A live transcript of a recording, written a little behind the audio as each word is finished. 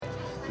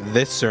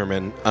This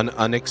sermon, An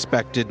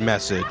Unexpected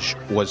Message,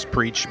 was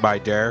preached by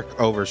Derek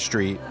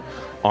Overstreet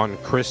on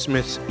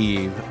Christmas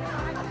Eve,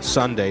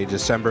 Sunday,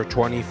 December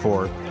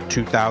 24th,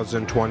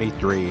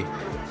 2023,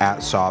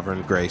 at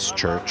Sovereign Grace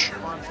Church.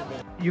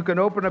 You can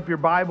open up your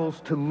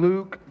Bibles to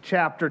Luke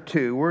chapter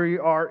 2. We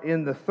are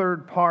in the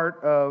third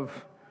part of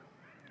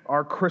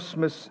our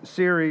Christmas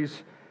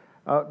series.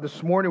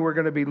 This morning we're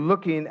going to be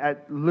looking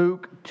at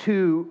Luke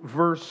 2,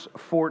 verse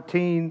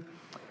 14.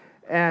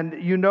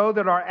 And you know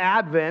that our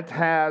Advent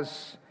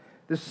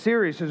this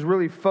series has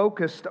really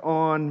focused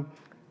on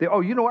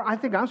you know what? I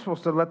think I'm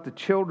supposed to let the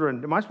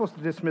children, am I supposed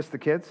to dismiss the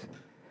kids?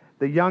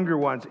 The younger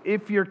ones.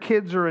 If your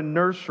kids are in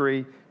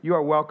nursery, you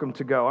are welcome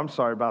to go. I'm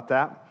sorry about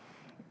that.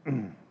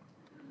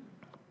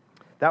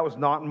 That was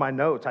not in my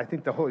notes. I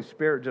think the Holy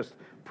Spirit just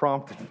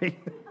prompted me.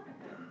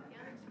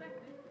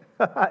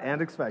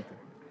 And expected.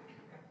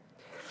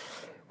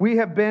 We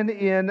have been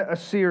in a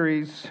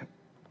series,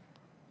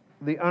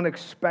 The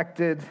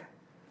Unexpected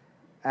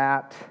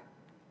at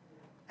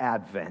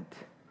Advent.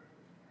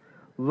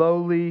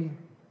 Lowly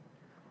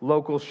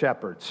local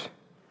shepherds.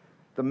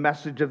 The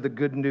message of the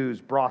good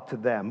news brought to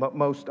them, but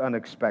most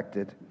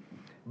unexpected.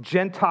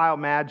 Gentile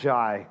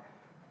magi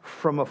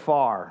from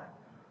afar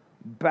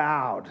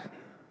bowed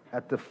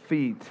at the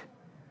feet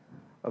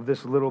of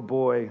this little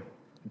boy,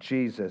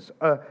 Jesus.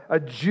 A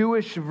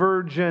Jewish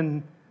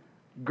virgin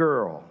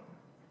girl.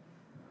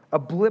 A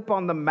blip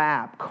on the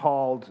map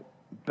called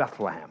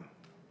Bethlehem.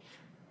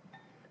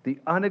 The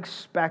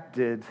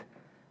unexpected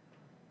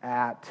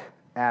at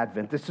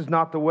Advent. This is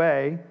not the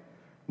way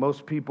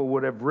most people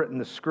would have written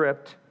the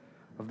script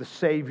of the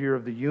Savior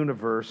of the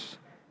universe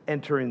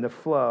entering the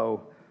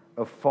flow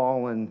of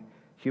fallen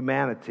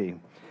humanity.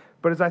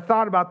 But as I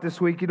thought about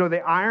this week,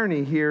 the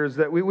irony here is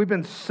that we've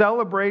been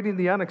celebrating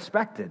the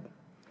unexpected.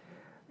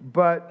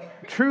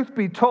 But truth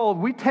be told,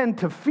 we tend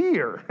to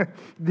fear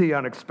the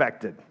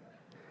unexpected,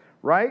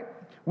 right?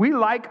 We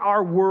like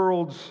our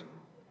worlds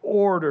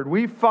ordered.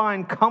 We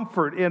find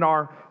comfort in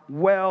our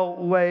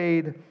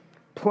well-laid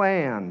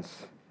plans.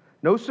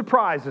 No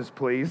surprises,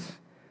 please.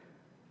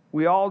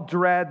 We all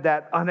dread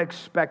that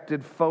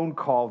unexpected phone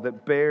call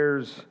that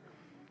bears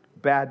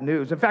bad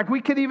news. In fact, we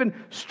can even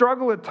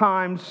struggle at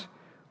times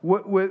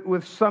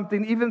with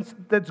something even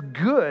that's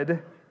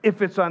good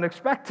if it's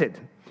unexpected.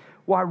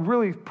 Well, I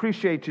really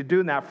appreciate you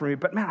doing that for me,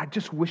 but man, I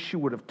just wish you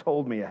would have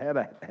told me ahead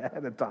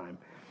of time.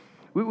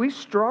 We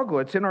struggle.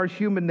 It's in our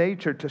human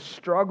nature to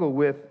struggle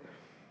with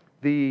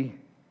the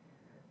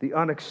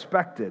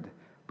unexpected.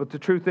 But the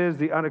truth is,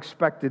 the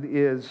unexpected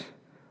is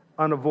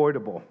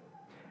unavoidable.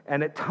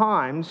 And at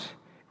times,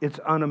 it's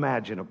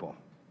unimaginable.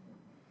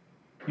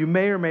 You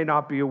may or may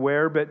not be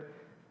aware, but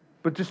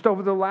just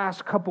over the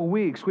last couple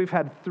weeks, we've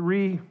had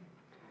three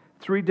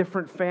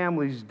different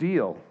families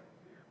deal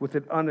with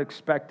an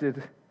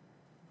unexpected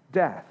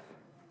death.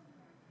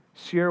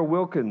 Sierra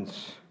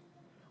Wilkins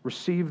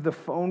received the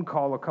phone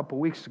call a couple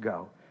weeks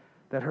ago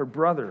that her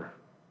brother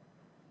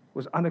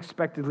was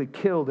unexpectedly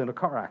killed in a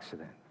car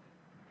accident.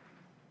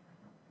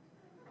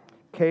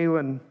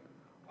 Kaylin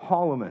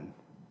Holloman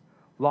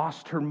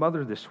lost her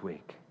mother this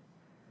week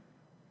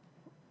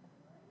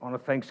on a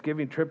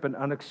Thanksgiving trip, and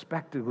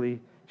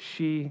unexpectedly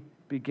she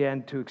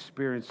began to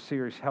experience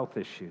serious health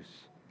issues.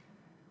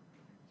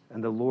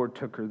 And the Lord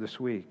took her this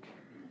week.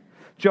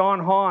 John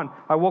Hahn,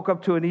 I woke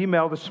up to an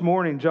email this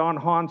morning. John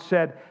Hahn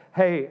said,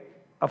 hey,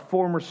 a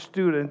former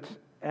student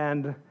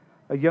and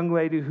a young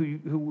lady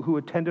who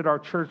attended our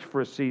church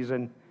for a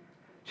season,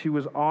 she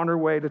was on her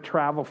way to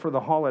travel for the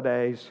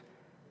holidays,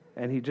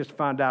 and he just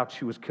found out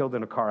she was killed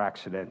in a car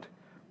accident.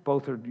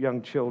 Both her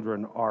young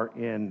children are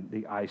in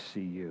the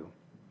ICU.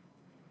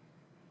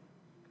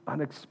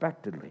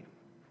 Unexpectedly.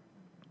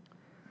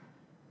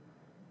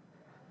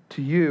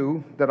 To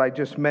you that I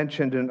just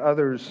mentioned and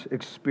others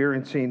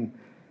experiencing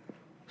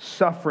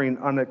suffering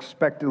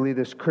unexpectedly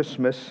this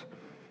Christmas,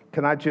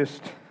 can I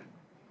just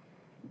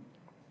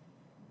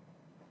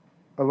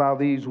allow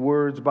these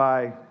words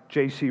by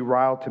J.C.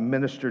 Ryle to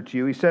minister to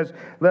you? He says,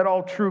 let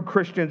all true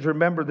Christians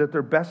remember that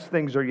their best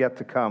things are yet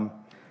to come.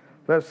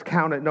 Let us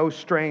count it no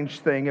strange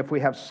thing if we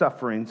have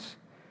sufferings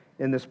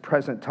in this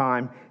present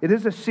time. It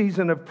is a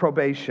season of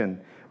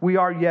probation. We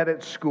are yet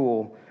at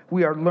school.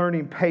 We are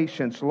learning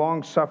patience,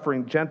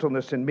 long-suffering,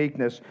 gentleness, and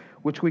meekness,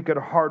 which we could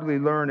hardly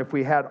learn if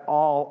we had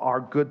all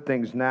our good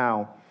things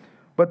now.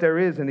 But there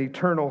is an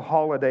eternal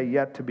holiday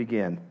yet to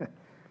begin.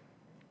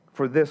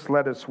 For this,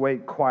 let us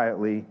wait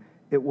quietly.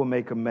 It will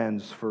make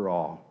amends for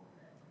all.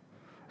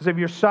 As if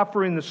you're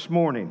suffering this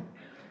morning,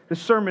 this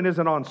sermon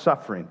isn't on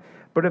suffering,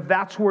 but if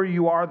that's where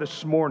you are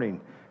this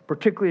morning,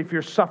 particularly if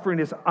your suffering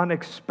is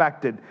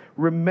unexpected,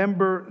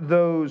 remember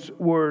those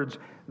words.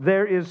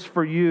 There is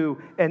for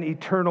you an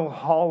eternal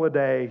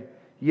holiday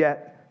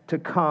yet to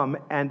come,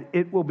 and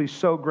it will be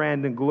so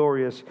grand and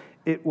glorious,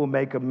 it will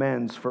make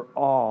amends for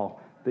all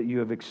that you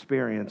have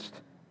experienced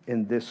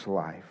in this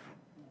life.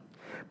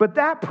 But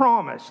that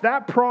promise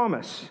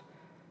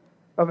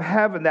of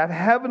heaven, that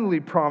heavenly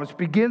promise,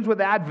 begins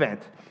with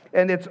Advent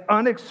and its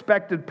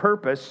unexpected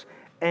purpose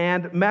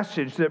and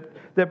message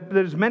that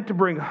is meant to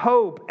bring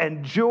hope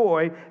and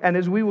joy, and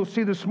as we will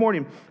see this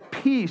morning,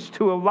 peace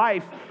to a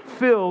life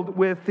filled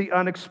with the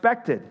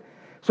unexpected.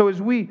 So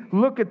as we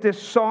look at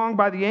this song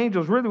by the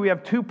angels, really we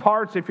have two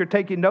parts if you're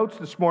taking notes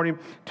this morning,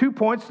 2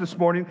 points this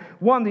morning.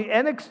 One,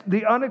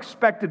 the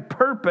unexpected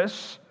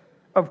purpose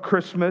of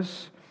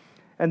Christmas,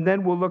 and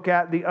then we'll look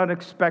at the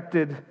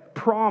unexpected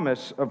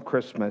promise of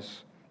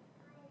Christmas.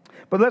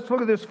 But let's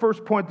look at this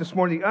first point this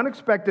morning, the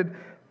unexpected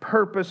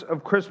purpose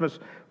of Christmas.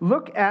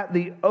 Look at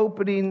the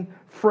opening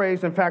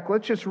phrase. In fact,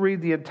 let's just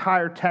read the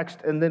entire text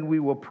and then we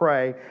will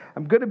pray.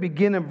 I'm going to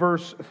begin in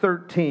verse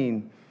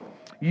 13.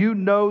 You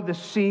know the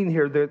scene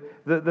here.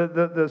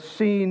 The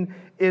scene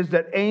is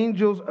that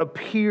angels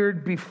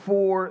appeared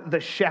before the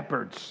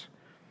shepherds.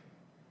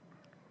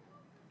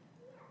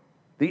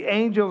 The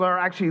angels are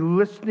actually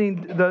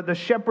listening, the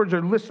shepherds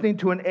are listening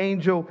to an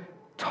angel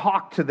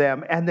talk to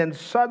them, and then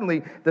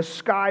suddenly the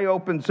sky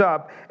opens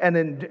up and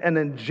an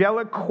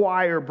angelic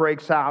choir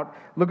breaks out.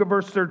 Look at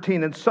verse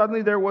 13. And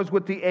suddenly there was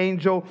with the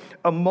angel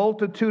a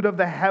multitude of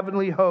the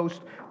heavenly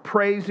host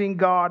praising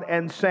God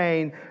and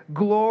saying,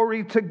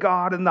 "Glory to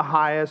God in the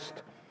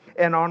highest,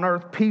 and on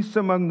earth peace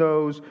among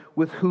those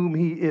with whom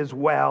he is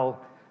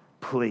well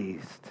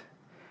pleased."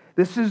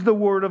 This is the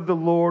word of the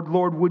Lord.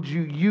 Lord, would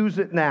you use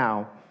it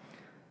now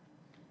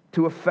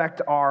to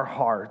affect our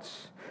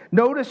hearts?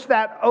 Notice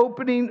that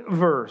opening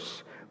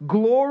verse.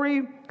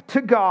 Glory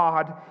to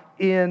God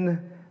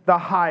in the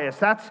highest.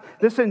 That's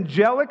this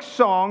angelic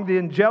song, the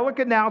angelic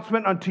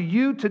announcement. Unto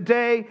you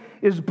today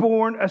is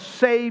born a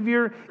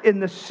Savior in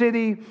the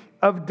city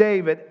of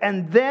David.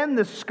 And then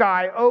the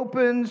sky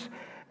opens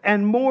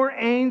and more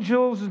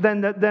angels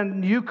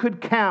than you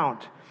could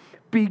count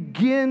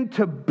begin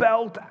to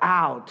belt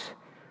out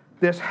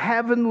this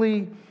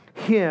heavenly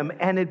hymn.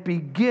 And it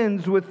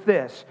begins with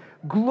this: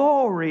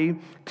 glory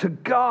to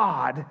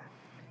God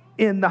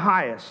in the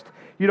highest.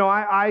 You know,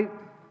 I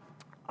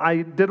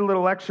did a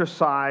little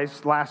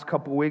exercise last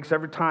couple weeks.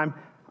 Every time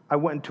I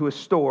went into a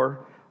store,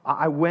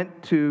 I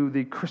went to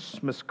the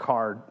Christmas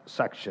card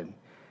section.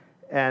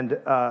 And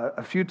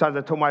a few times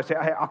I told my wife, "Hey,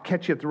 I'll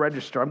catch you at the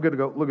register. I'm going to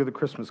go look at the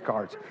Christmas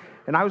cards."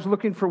 And I was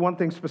looking for one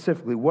thing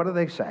specifically. What do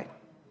they say?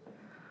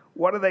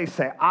 What do they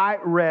say? I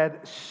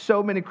read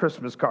so many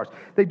Christmas cards.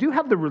 They do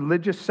have the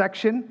religious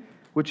section,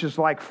 which is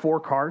like 4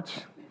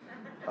 cards.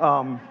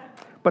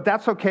 But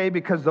that's okay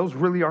because those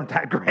really aren't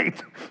that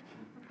great.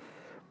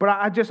 But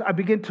I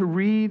begin to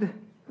read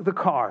the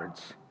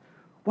cards.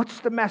 What's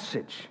the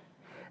message?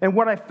 And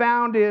what I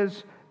found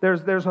is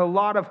there's a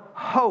lot of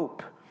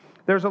hope.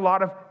 There's a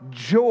lot of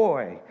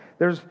joy.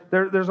 There's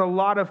a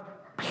lot of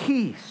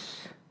peace.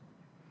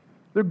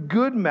 They're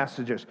good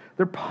messages.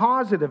 They're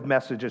positive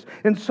messages.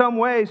 In some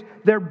ways,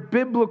 they're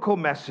biblical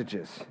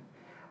messages.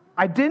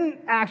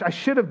 I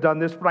should have done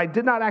this, but I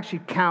did not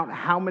actually count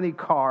how many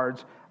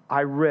cards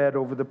I read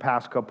over the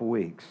past couple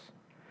weeks.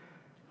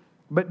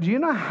 But do you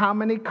know how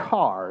many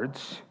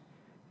cards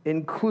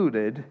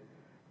included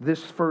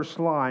this first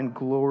line,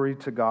 glory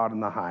to God in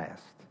the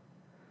highest?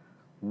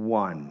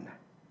 1.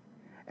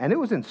 And it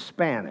was in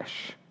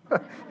Spanish.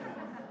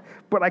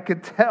 But I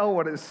could tell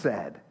what it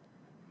said.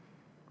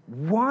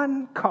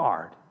 1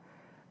 card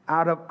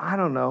out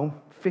of,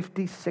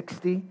 50,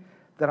 60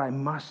 that I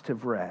must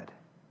have read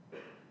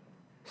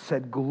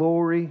said,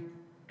 glory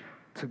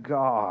to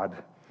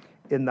God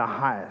in the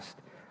highest.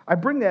 I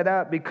bring that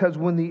up because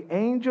when the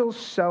angels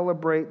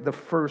celebrate the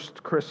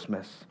first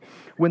Christmas,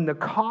 when the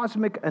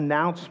cosmic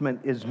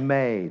announcement is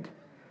made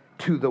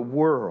to the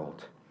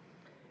world,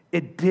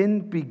 it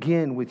didn't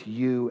begin with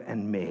you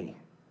and me.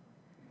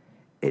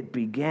 It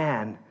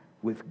began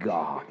with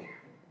God.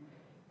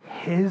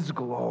 His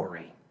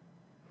glory.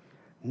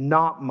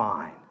 Not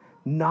mine,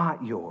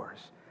 not yours,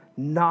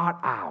 not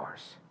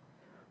ours,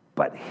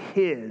 but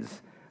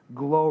His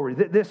glory.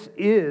 This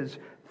is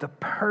the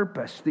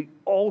purpose, the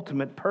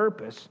ultimate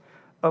purpose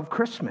of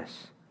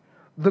Christmas.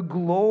 The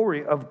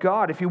glory of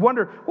God. If you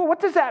wonder, well,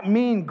 what does that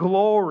mean,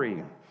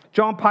 glory?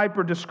 John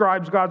Piper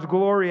describes God's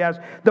glory as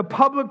the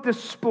public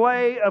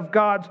display of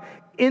God's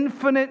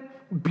infinite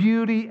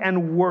beauty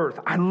and worth.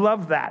 I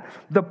love that.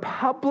 The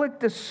public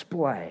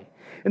display.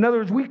 In other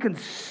words, we can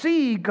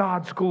see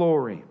God's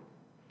glory.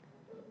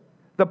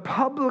 The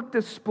public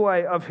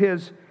display of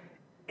His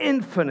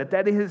infinite,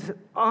 that is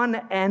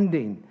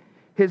unending,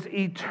 His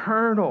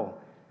eternal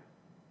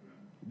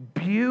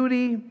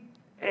beauty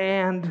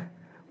and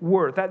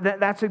worth.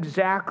 That's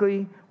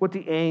exactly what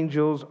the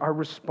angels are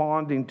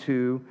responding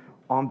to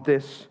on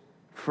this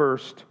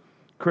first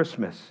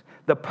Christmas.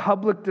 The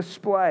public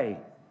display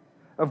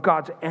of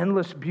God's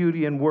endless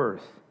beauty and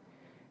worth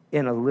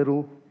in a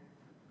little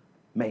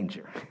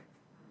manger.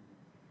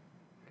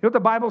 You know what the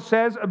Bible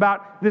says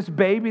about this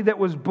baby that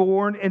was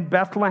born in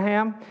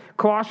Bethlehem?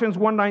 Colossians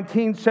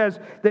 1:19 says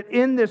that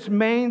in this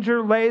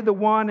manger lay the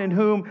one in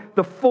whom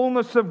the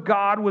fullness of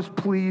God was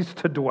pleased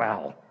to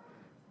dwell.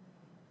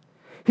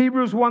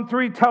 Hebrews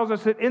 1:3 tells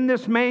us that in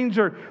this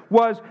manger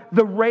was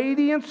the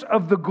radiance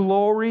of the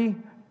glory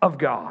of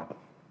God.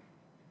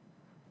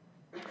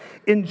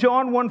 In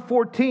John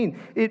 1:14,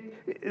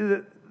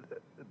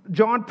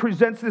 John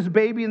presents this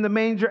baby in the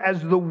manger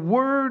as the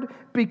Word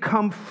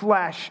become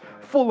flesh,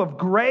 full of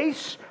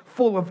grace,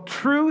 full of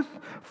truth,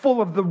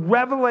 full of the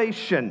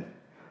revelation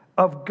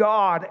of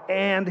God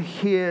and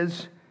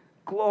His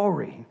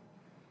glory.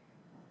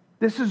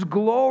 This is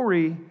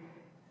glory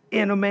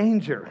in a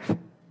manger.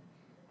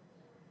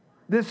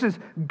 This is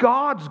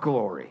God's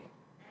glory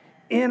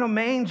in a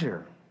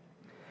manger.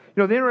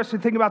 You know, the interesting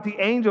thing about the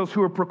angels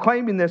who are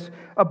proclaiming this,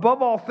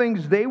 above all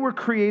things, they were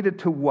created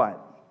to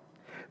what?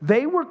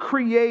 They were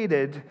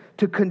created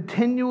to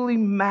continually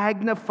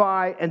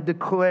magnify and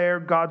declare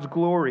God's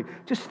glory.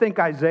 Just think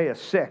Isaiah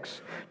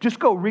 6. Just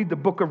go read the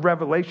book of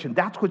Revelation.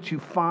 That's what you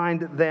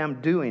find them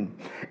doing.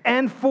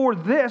 And for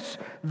this,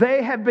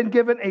 they have been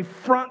given a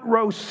front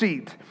row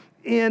seat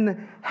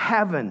in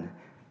heaven.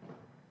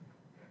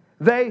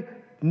 They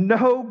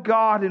know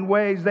God in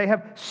ways. They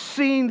have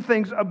seen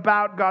things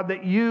about God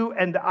that you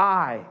and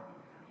I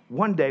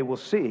one day will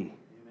see.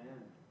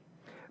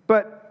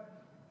 Amen.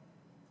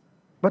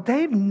 But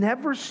they've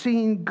never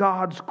seen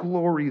God's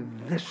glory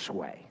this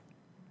way.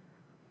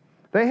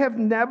 They have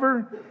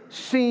never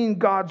seen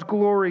God's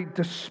glory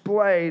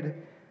displayed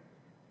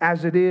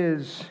as it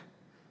is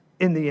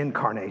in the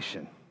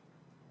incarnation.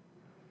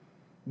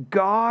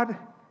 God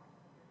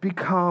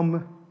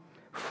become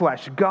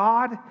flesh.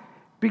 God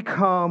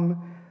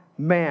become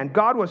man.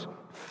 God was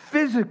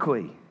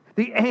physically.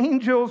 The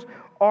angels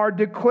are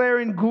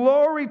declaring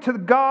glory to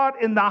God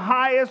in the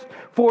highest,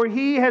 for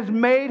He has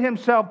made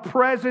Himself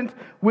present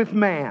with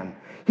man.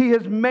 He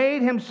has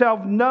made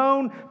Himself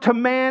known to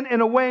man in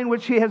a way in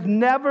which He has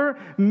never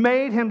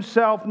made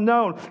Himself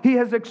known. He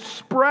has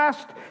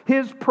expressed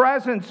His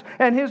presence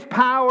and His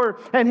power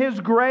and His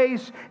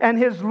grace and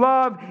His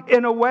love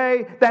in a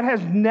way that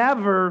has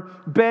never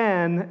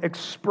been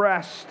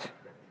expressed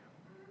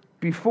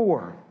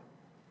before.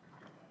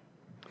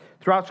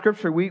 Throughout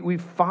Scripture, we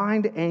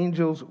find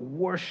angels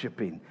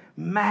worshiping,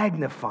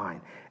 magnifying,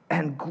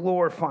 and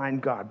glorifying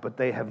God, but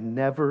they have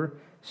never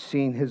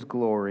seen His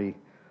glory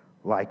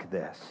like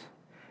this.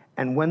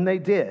 And when they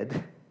did,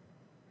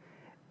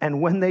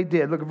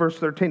 look at verse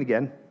 13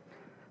 again,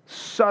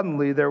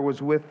 suddenly there was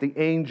with the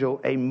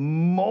angel a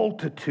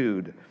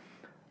multitude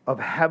of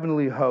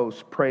heavenly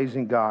hosts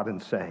praising God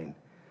and saying,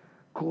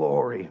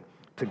 "Glory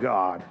to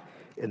God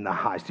in the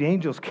highest." The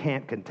angels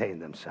can't contain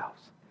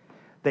themselves.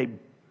 They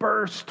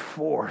burst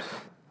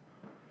forth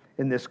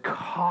in this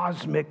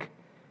cosmic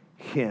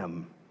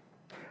hymn.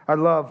 I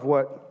love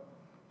what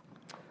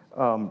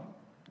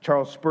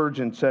Charles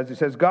Spurgeon says. He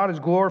says, "God is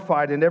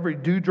glorified in every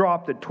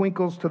dewdrop that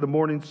twinkles to the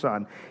morning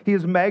sun. He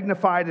is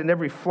magnified in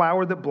every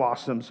flower that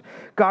blossoms.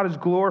 God is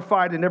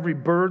glorified in every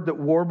bird that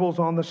warbles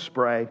on the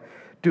spray.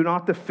 Do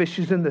not the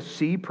fishes in the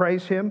sea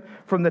praise Him?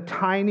 From the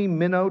tiny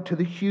minnow to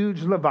the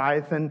huge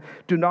leviathan,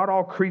 do not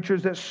all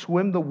creatures that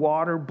swim the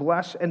water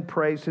bless and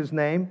praise His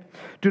name?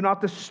 Do not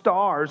the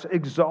stars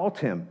exalt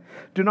Him?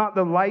 Do not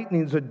the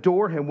lightnings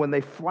adore Him when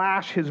they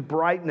flash His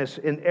brightness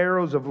in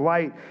arrows of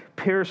light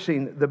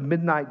piercing the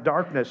midnight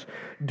darkness?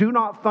 Do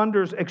not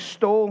thunders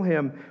extol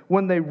Him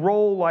when they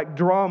roll like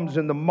drums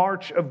in the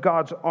march of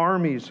God's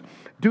armies?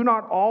 Do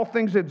not all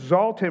things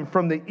exalt Him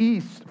from the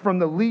east, from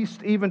the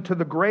least even to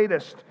the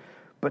greatest?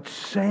 But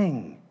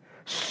sing,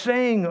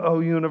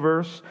 O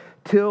universe,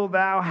 till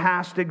thou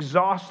hast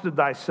exhausted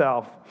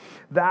thyself.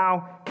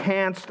 Thou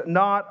canst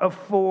not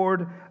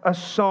afford a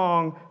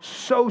song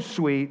so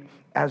sweet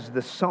as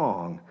the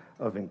song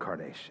of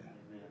incarnation."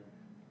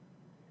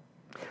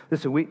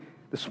 Listen,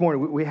 this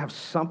morning we have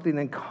something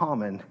in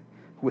common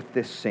with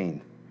this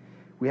scene.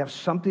 We have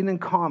something in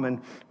common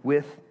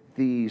with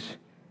these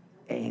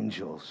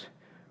angels.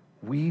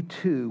 We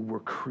too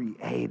were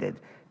created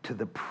to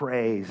the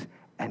praise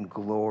and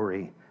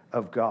glory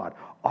of God.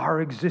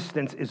 Our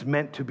existence is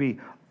meant to be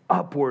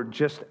upward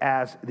just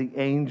as the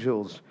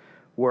angels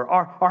were.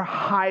 Our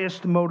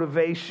highest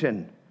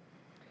motivation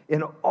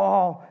in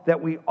all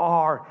that we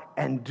are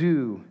and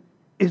do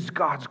is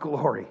God's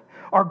glory.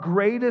 Our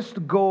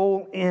greatest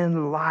goal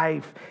in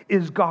life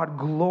is God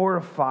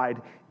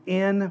glorified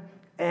in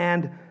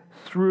and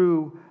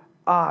through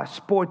us.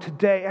 Boy,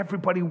 today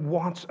everybody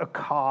wants a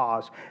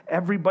cause.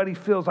 Everybody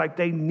feels like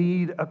they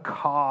need a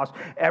cause.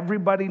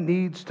 Everybody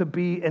needs to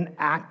be an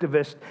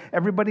activist.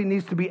 Everybody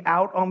needs to be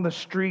out on the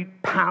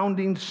street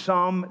pounding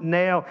some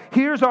nail.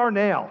 Here's our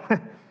nail.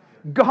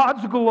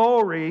 God's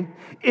glory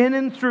in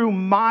and through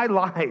my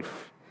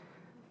life.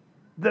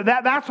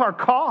 That's our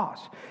cause.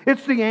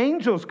 It's the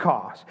angels'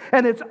 cause.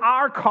 And it's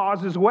our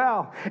cause as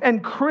well.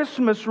 And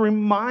Christmas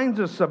reminds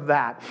us of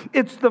that.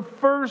 It's the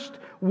first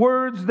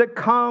words that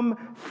come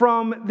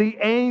from the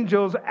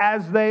angels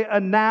as they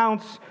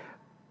announce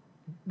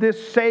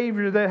this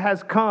Savior that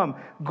has come.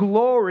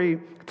 Glory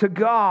to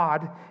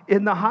God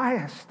in the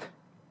highest.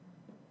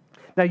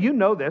 Now you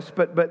know this,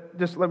 but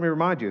just let me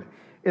remind you.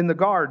 In the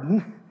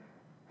garden,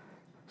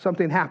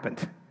 something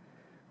happened,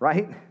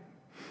 right?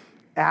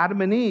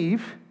 Adam and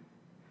Eve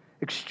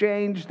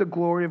exchanged the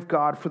glory of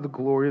God for the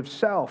glory of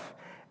self.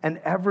 And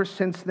ever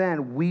since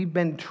then, we've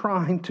been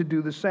trying to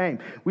do the same.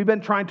 We've been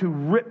trying to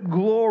rip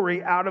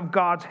glory out of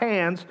God's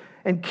hands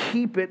and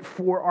keep it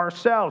for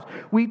ourselves.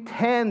 We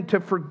tend to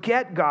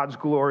forget God's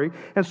glory,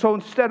 and so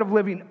instead of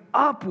living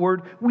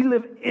upward, we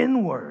live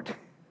inward.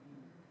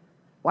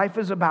 Life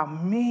is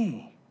about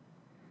me.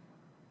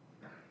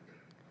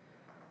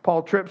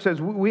 Paul Tripp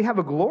says, we have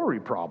a glory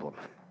problem.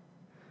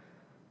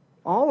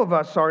 All of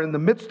us are in the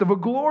midst of a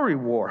glory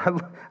war.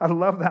 I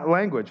love that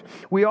language.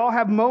 We all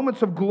have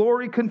moments of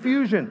glory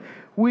confusion.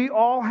 We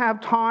all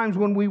have times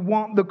when we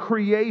want the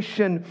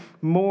creation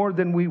more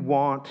than we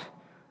want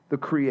the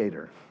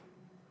Creator.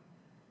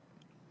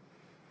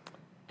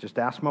 Just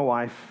ask my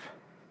wife.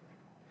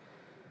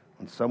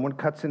 When someone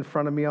cuts in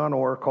front of me on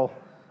Oracle,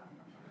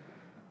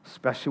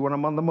 especially when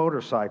I'm on the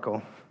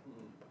motorcycle,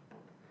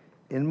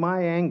 in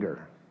my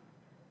anger,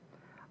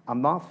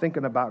 I'm not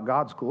thinking about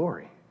God's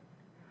glory.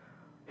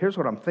 Here's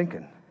what I'm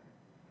thinking.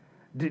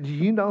 Did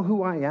you know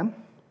who I am?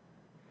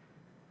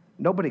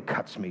 Nobody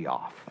cuts me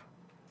off.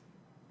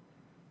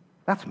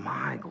 That's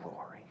my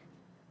glory.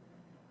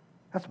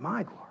 That's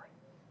my glory.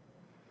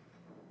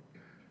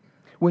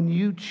 When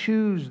you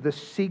choose the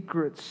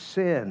secret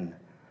sin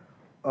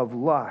of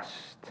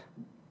lust,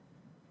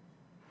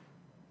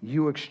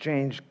 you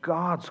exchange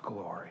God's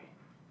glory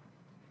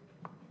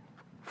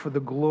for the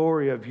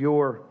glory of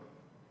your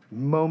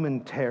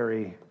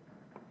momentary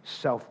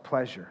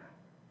self-pleasure.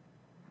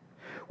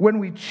 When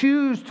we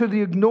choose to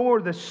ignore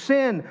the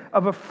sin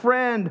of a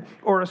friend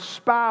or a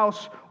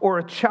spouse or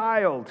a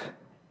child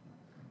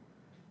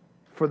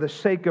for the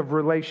sake of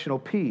relational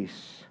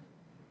peace,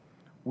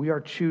 we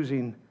are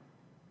choosing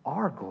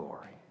our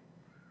glory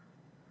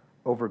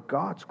over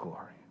God's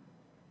glory.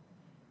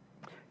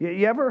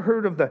 You ever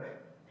heard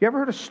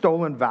of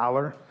stolen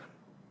valor?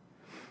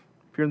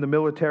 If you're in the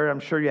military,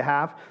 I'm sure you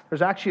have.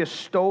 There's actually a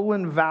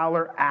Stolen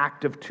Valor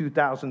Act of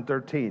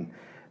 2013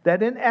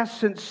 that in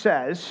essence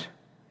says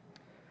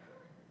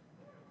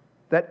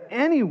that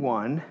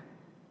anyone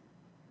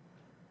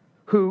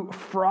who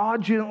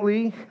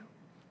fraudulently,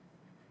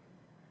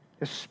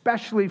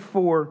 especially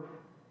for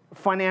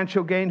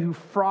financial gain, who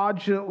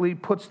fraudulently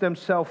puts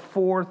themselves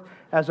forth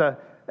as a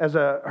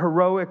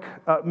heroic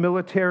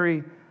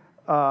military,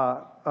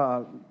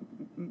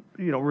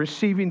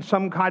 receiving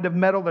some kind of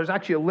medal. There's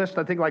actually a list,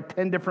 I think, like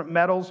 10 different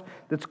medals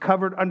that's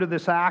covered under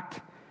this act.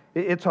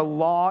 It's a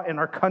law in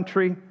our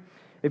country.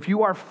 If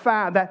you are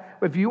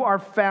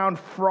found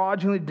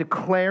fraudulently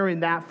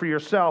declaring that for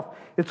yourself,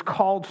 it's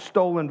called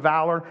stolen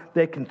valor.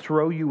 They can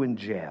throw you in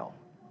jail.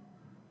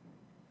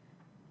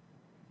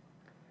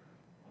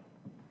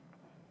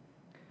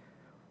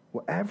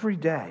 Well, every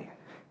day,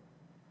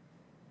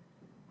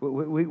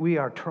 we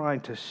are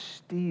trying to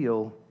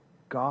steal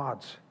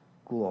God's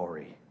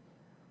glory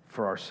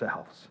for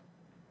ourselves.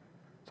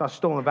 It's not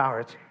stolen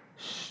valor, it's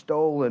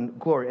stolen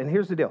glory. And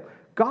here's the deal.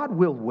 God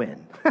will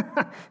win.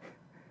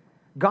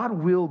 God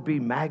will be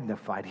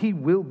magnified. He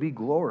will be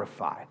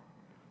glorified.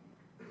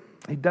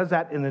 He does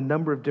that in a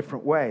number of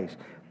different ways.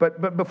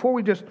 But before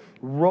we just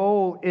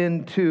roll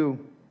into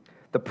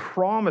the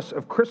promise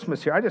of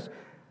Christmas here,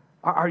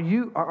 are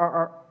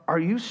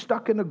you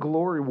stuck in a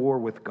glory war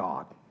with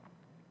God?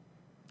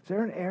 Is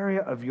there an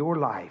area of your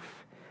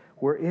life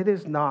where it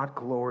is not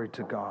glory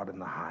to God in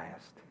the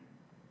highest?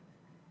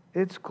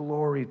 It's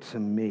glory to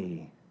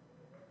me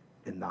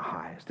in the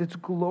highest. It's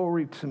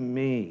glory to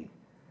me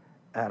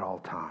at all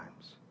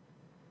times.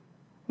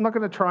 I'm not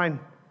going to try and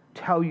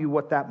tell you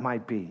what that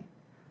might be.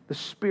 The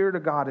Spirit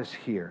of God is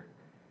here.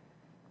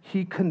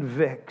 He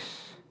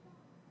convicts.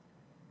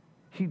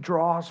 He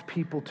draws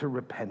people to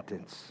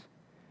repentance.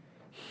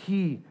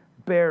 He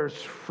bears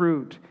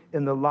fruit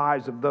in the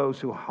lives of those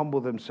who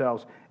humble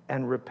themselves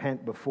and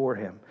repent before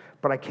Him.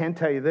 But I can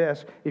tell you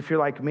this, if you're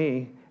like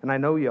me, and I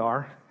know you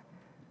are,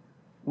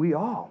 we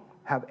all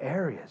have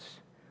areas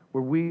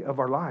where we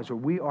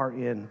are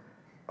in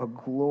a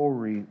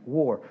glory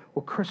war.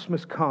 Well,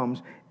 Christmas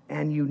comes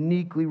and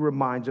uniquely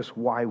reminds us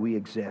why we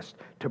exist,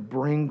 to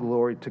bring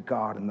glory to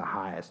God in the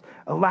highest.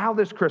 Allow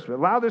this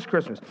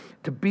Christmas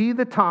to be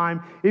the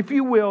time, if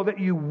you will, that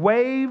you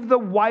wave the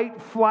white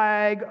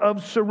flag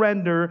of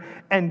surrender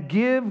and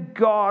give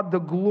God the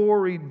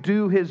glory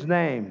due His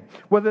name.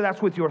 Whether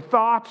that's with your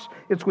thoughts,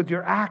 it's with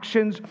your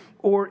actions,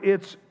 or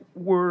it's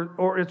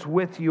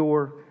with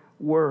your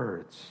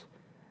words.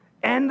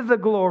 End the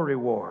glory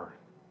war.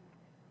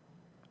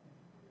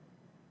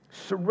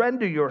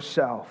 Surrender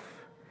yourself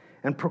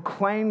and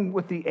proclaim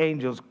with the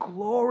angels,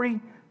 glory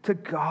to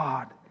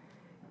God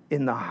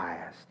in the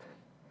highest.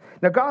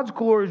 Now, God's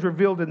glory is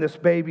revealed in this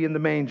baby in the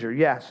manger,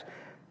 yes.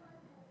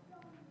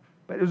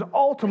 But it was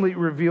ultimately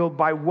revealed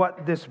by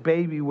what this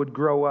baby would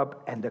grow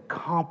up and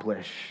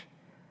accomplish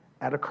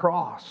at a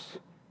cross.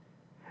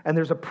 And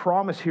there's a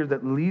promise here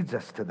that leads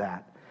us to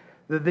that.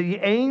 The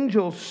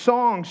angel's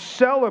song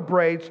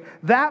celebrates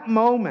that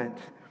moment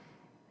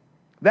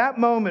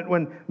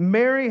when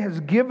Mary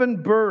has given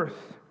birth,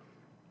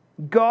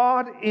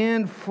 God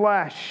in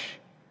flesh,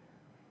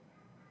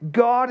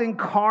 God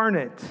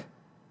incarnate,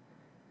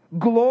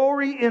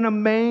 glory in a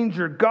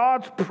manger,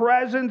 God's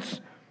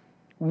presence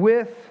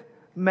with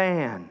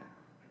man.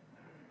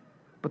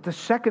 But the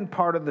second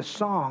part of the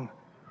song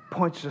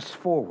points us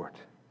forward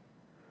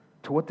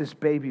to what this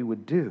baby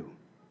would do.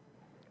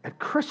 At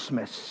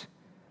Christmas,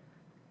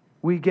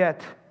 we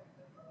get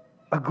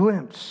a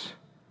glimpse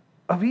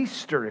of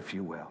Easter, if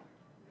you will.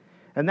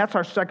 And that's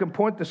our second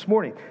point this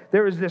morning.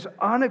 There is this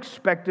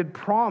unexpected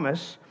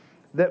promise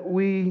that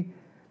we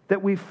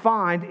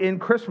find in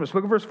Christmas.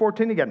 Look at verse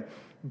 14 again.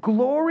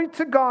 Glory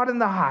to God in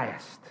the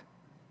highest,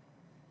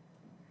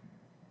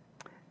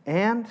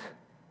 and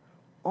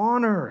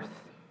on earth,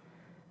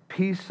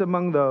 peace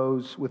among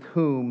those with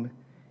whom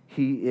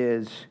he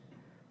is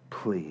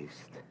pleased.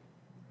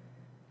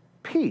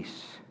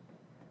 Peace.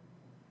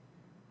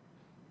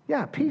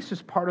 Yeah, peace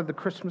is part of the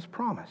Christmas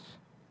promise.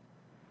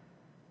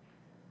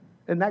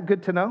 Isn't that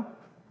good to know?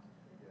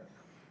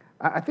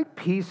 I think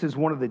peace is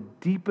one of the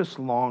deepest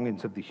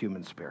longings of the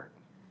human spirit.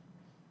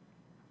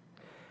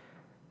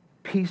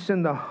 Peace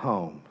in the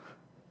home.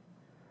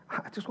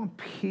 I just want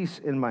peace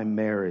in my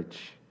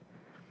marriage.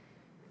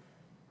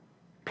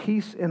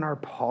 Peace in our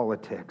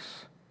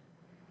politics.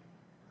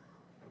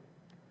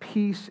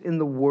 Peace in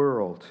the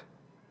world.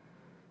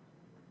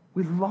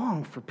 We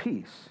long for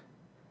peace.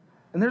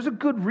 And there's a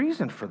good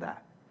reason for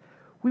that.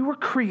 We were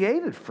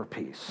created for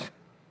peace.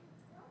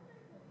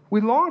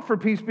 We long for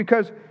peace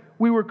because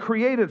we were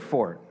created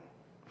for it.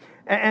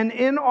 And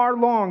in our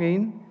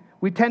longing,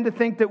 we tend to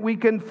think that we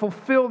can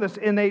fulfill this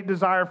innate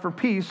desire for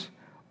peace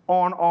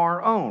on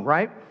our own,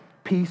 right?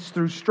 Peace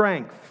through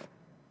strength.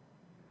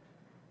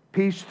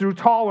 Peace through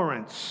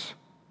tolerance.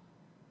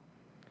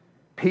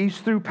 Peace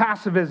through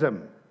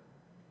pacifism.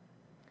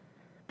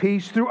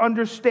 Peace through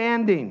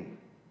understanding.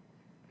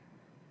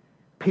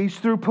 Peace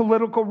through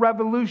political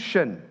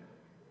revolution.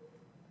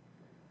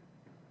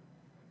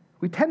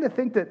 We tend to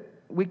think that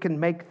we can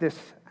make this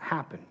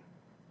happen.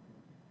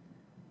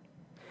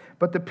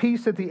 But the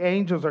peace that the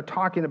angels are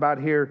talking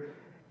about here,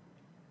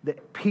 the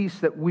peace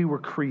that we were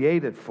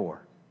created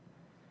for,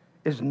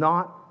 is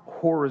not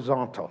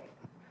horizontal.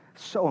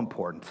 So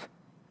important.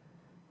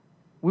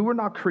 We were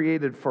not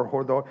created for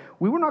horizontal.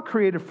 We were not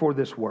created for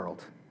this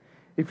world.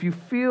 If you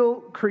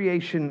feel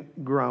creation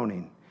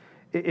groaning,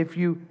 if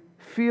you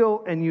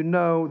feel and you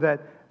know that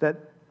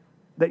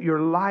your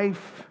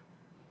life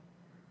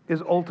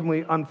is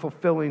ultimately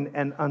unfulfilling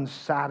and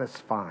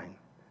unsatisfying,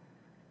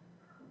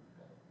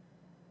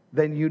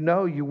 then you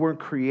know you weren't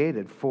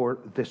created for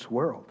this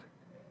world.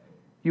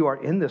 You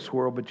are in this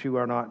world, but you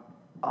are not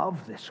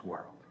of this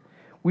world.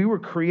 We were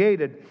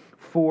created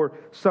for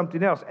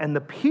something else. And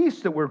the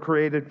peace that we're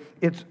created,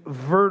 it's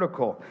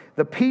vertical.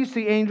 The peace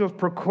the angels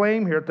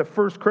proclaim here at the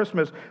first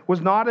Christmas was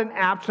not an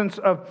absence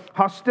of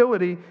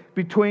hostility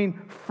between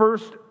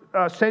first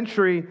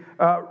century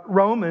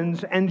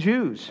Romans and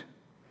Jews.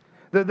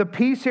 The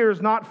peace here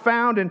is not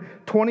found in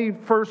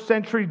 21st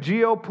century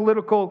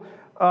geopolitical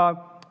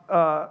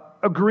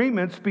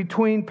agreements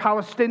between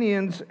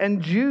Palestinians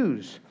and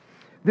Jews.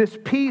 This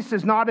peace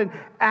is not an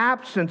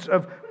absence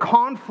of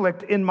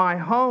conflict in my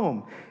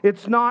home.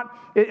 It's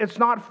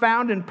not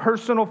found in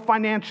personal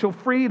financial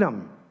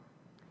freedom.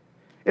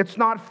 It's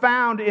not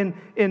found in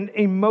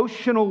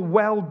emotional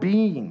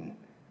well-being.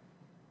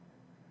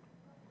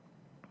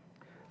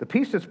 The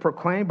peace that's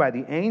proclaimed by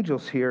the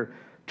angels here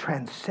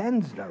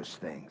transcends those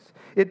things.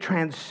 It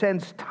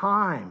transcends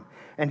time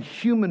and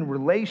human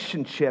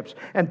relationships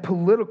and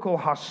political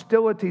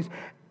hostilities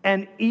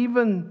and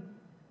even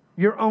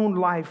your own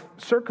life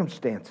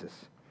circumstances.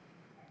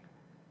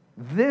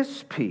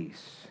 This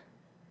peace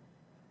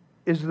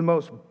is the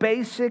most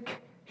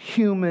basic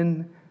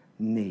human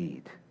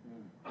need.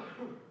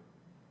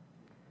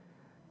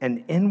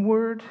 An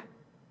inward,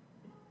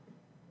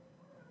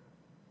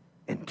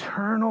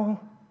 internal,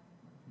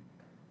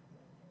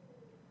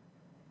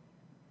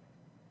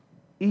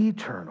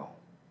 eternal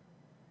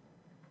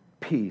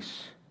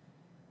peace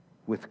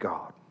with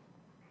God.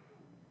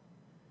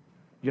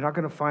 You're not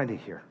going to find it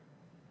here.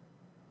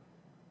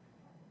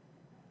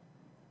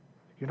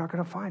 You're not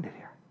going to find it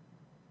here.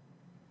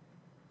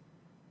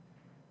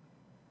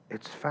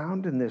 It's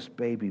found in this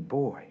baby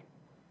boy.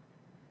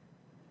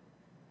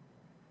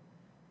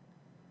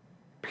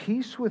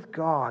 Peace with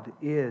God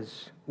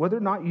is, whether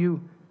or not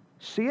you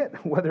see it,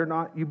 whether or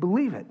not you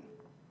believe it.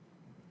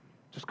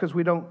 Just because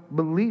we don't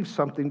believe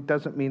something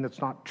doesn't mean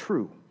it's not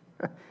true.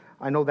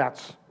 I know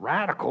that's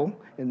radical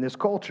in this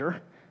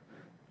culture,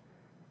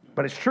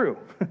 but it's true.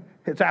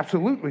 It's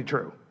absolutely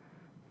true.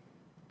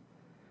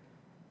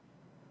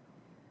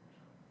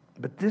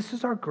 But this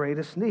is our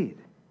greatest need.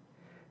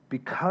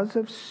 Because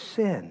of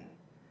sin,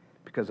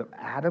 because of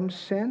Adam's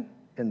sin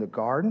in the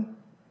garden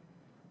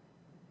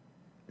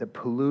that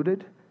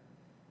polluted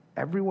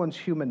everyone's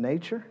human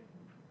nature,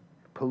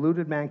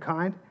 polluted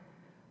mankind,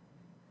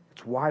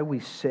 it's why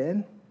we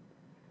sin.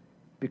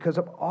 Because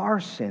of our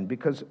sin,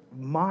 because of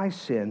my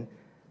sin,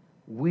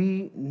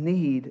 we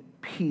need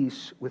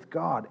peace with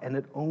God, and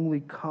it only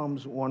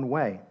comes one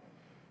way.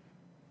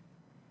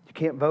 You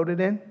can't vote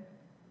it in.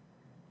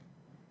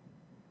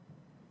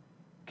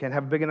 Can't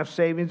have a big enough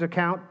savings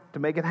account to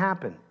make it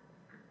happen.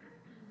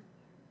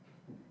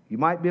 You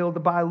might be able to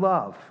buy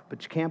love,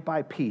 but you can't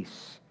buy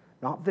peace.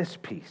 Not this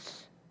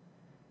peace.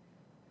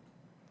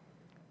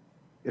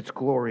 It's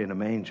glory in a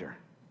manger.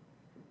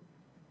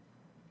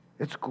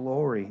 It's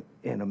glory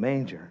in a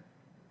manger.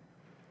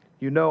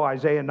 You know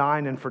Isaiah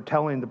 9, in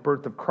foretelling the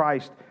birth of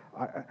Christ,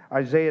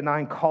 Isaiah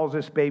 9 calls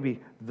this baby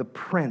the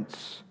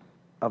Prince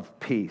of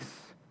Peace.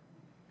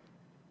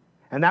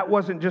 And that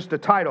wasn't just a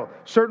title.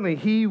 Certainly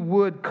he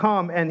would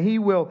come and he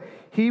will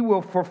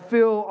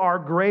fulfill our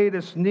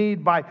greatest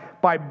need by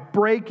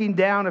breaking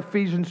down,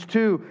 Ephesians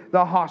 2,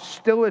 the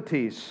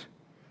hostilities.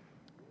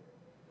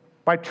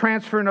 By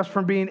transferring us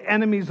from being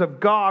enemies of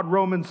God,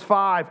 Romans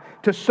 5,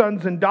 to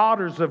sons and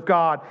daughters of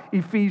God,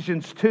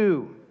 Ephesians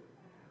 2.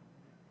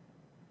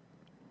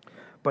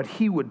 But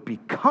he would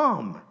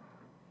become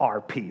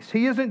our peace.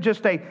 He isn't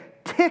just a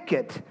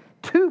ticket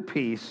to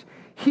peace.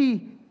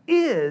 He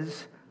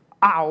is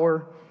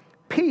our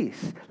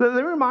peace. Let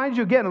me remind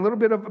you again a little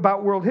bit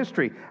about world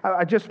history.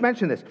 I just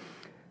mentioned this.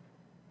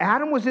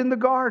 Adam was in the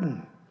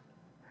garden,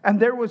 and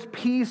there was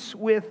peace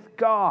with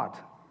God.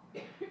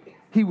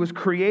 He was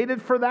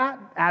created for that.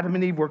 Adam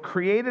and Eve were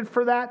created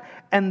for that,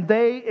 and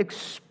they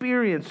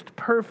experienced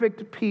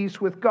perfect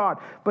peace with God.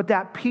 But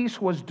that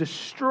peace was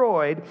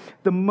destroyed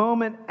the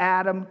moment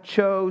Adam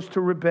chose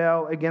to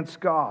rebel against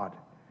God.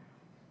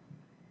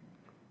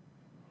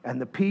 And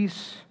the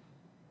peace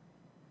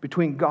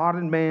between God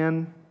and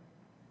man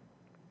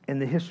in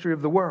the history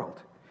of the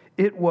world,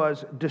 it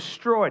was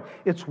destroyed.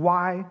 It's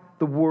why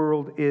the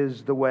world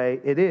is the way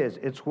it is.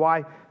 It's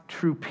why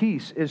true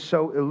peace is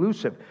so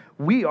elusive.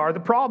 We are the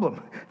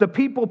problem. The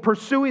people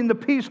pursuing the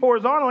peace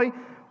horizontally,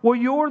 well,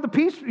 you're the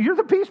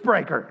peace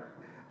breaker.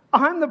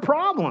 I'm the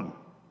problem.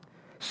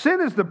 Sin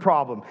is the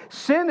problem.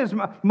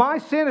 My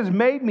sin has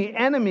made me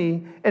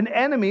an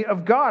enemy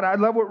of God. I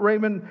love what Ray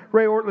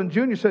Ortlund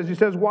Jr. says. He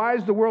says, why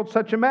is the world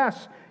such a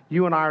mess?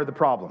 You and I are the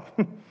problem.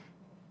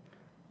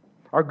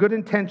 Our good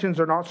intentions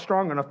are not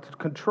strong enough to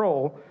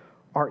control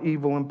our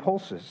evil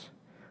impulses.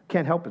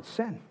 Can't help but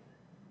sin.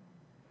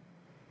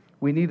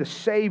 We need a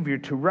Savior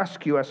to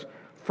rescue us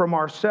from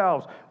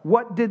ourselves.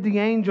 What did the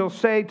angel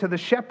say to the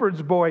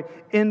shepherd's boy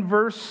in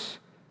verse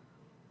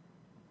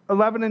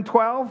 11 and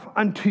 12?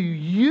 Unto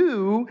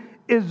you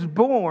is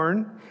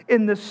born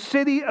in the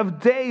city of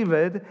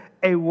David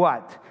a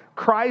what?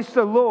 Christ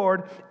the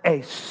Lord,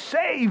 a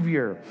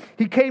Savior.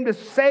 He came to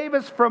save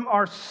us from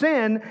our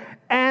sin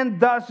and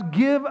thus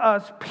give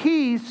us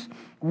peace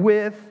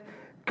with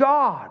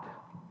God.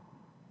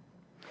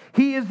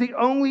 He is the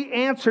only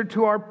answer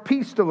to our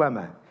peace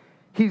dilemma.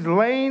 He's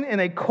laying in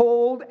a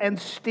cold and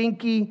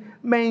stinky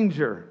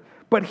manger,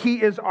 but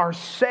he is our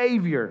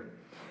Savior.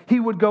 He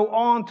would go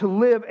on to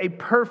live a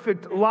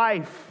perfect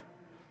life.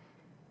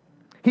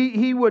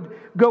 He would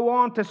go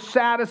on to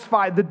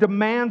satisfy the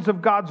demands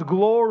of God's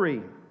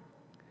glory.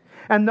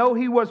 And though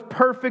he was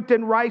perfect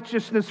in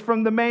righteousness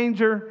from the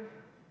manger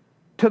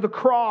to the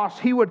cross,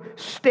 he would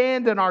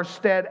stand in our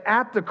stead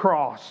at the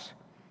cross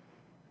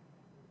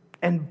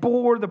and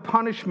bore the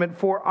punishment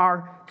for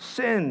our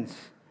sins.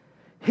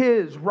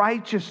 His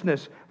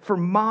righteousness for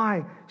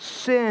my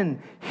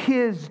sin,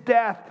 his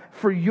death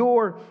for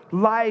your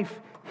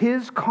life,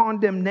 his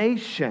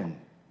condemnation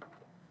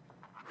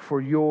for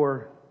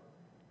your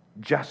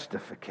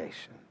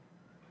justification.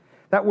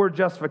 That word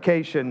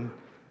justification,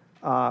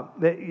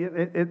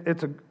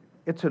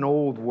 it's an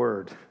old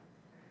word,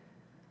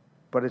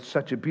 but it's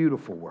such a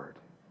beautiful word.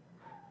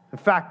 In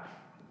fact,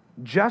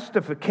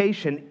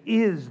 justification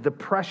is the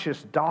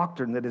precious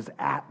doctrine that is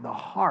at the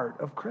heart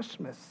of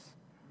Christmas.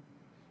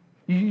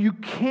 You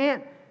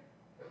can't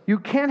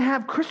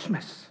have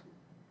Christmas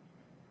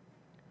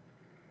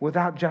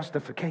without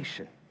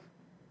justification.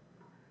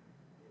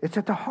 It's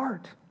at the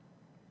heart.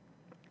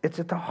 It's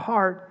at the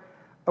heart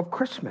of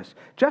Christmas.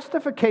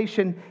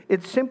 Justification,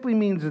 it simply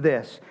means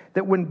this,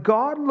 that when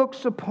God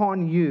looks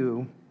upon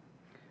you,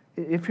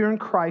 if you're in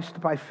Christ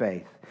by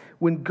faith,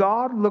 when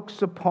God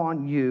looks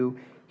upon you,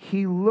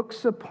 he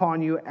looks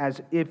upon you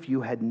as if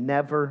you had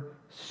never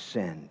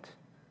sinned.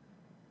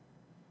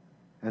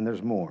 And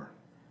there's more.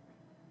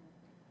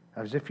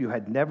 As if you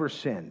had never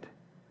sinned,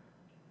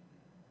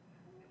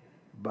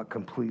 but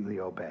completely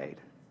obeyed.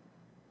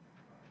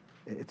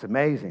 It's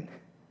amazing.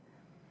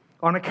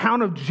 On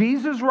account of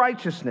Jesus'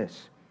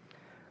 righteousness,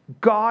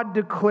 God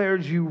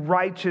declares you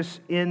righteous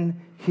in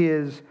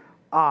his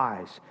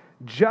eyes.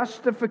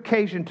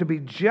 Justification, to be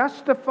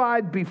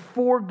justified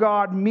before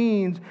God,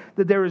 means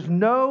that there is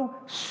no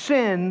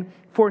sin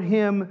for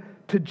him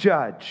to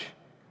judge.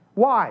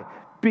 Why?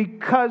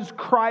 Because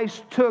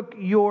Christ took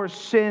your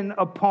sin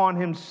upon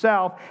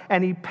himself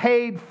and he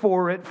paid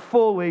for it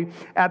fully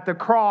at the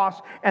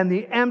cross, and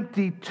the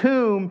empty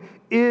tomb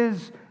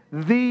is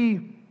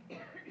the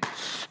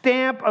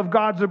stamp of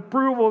God's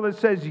approval that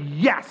says,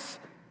 yes,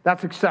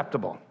 that's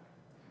acceptable.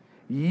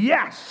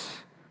 Yes,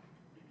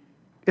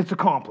 it's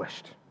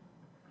accomplished.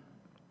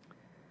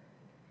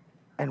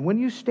 And when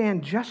you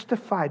stand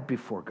justified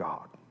before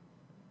God,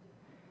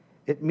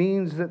 it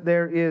means that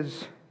there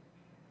is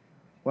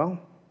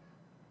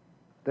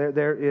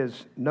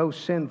no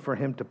sin for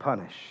him to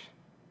punish.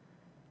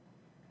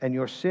 And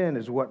your sin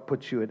is what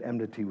puts you at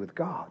enmity with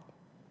God.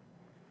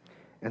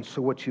 And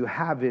so what you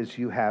have is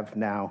you have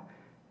now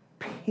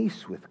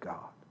peace with God.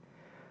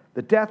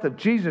 The death of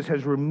Jesus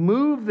has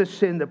removed the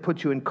sin that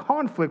puts you in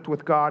conflict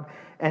with God,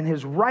 and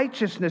his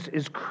righteousness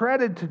is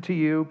credited to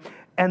you,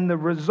 and the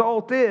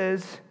result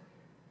is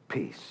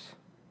peace.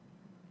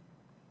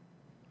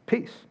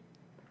 Peace.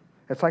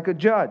 It's like a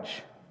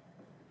judge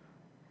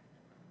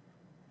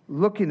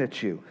looking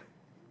at you.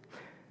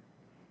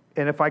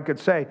 And if I could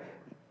say,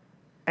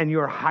 and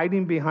you're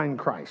hiding behind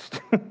Christ,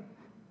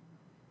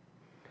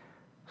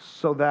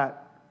 so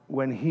that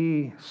when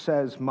he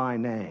says my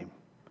name,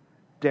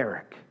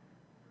 Derek,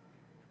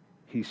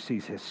 he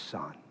sees his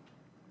son.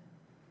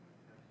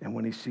 And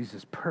when he sees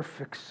his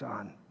perfect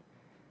son,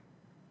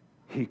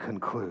 he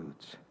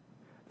concludes,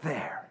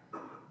 there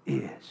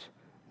is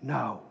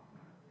no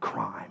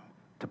crime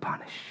to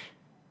punish.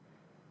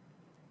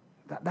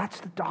 That's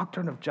the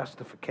doctrine of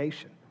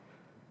justification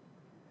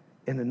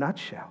in a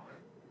nutshell.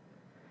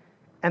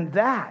 And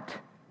that,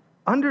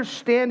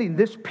 understanding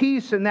this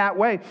peace in that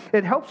way,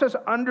 it helps us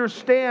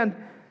understand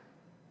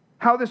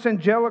how this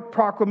angelic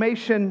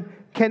proclamation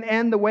can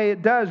end the way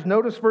it does.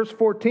 Notice verse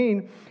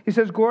 14. He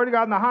says, glory to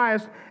God in the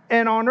highest,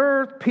 and on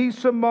earth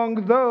peace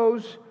among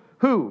those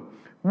who?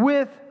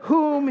 With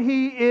whom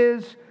he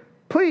is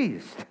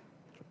pleased.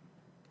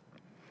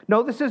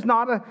 No, this is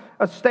not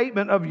a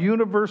statement of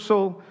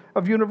universalism.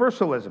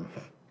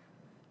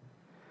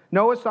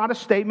 No, it's not a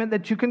statement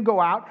that you can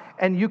go out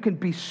and you can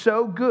be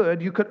so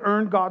good, you could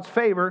earn God's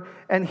favor,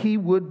 and he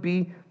would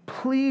be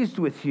pleased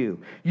with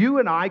you. You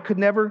and I could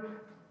never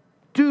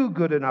do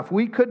good enough.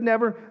 We could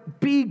never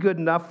be good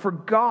enough for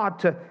God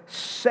to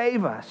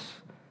save us.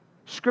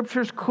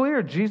 Scripture's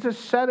clear. Jesus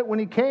said it when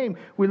he came.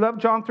 We love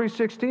John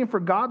 3:16, for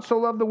God so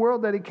loved the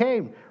world that he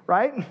came,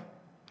 right?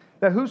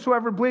 That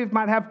whosoever believes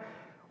might have.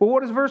 Well,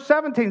 what does verse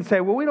 17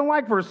 say? Well, we don't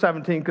like verse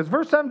 17 because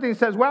verse 17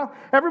 says, well,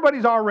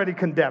 everybody's already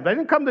condemned. I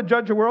didn't come to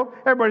judge the world.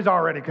 Everybody's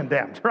already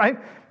condemned, right?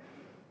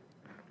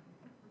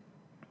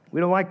 We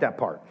don't like that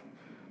part.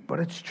 But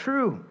it's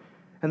true.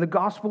 And the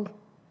gospel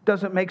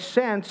doesn't make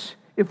sense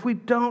if we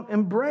don't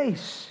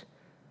embrace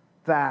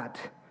that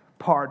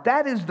part.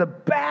 That is the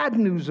bad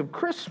news of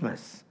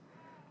Christmas.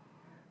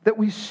 That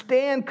we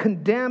stand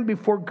condemned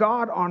before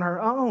God on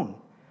our own.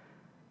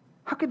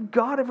 How could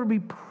God ever be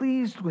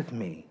pleased with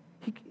me?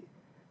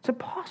 It's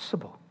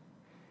impossible.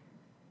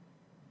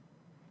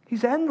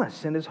 He's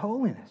endless in his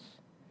holiness.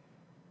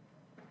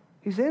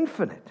 He's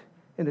infinite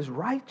in his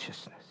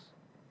righteousness.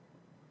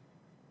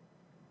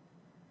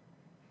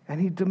 And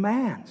he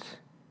demands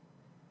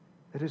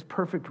that his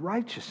perfect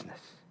righteousness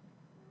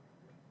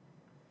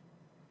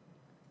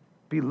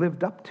be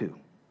lived up to.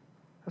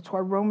 That's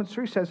why Romans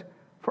 3 says,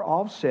 for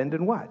all have sinned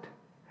and what?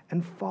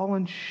 And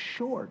fallen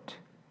short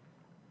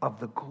of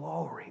the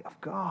glory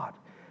of God.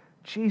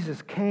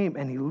 Jesus came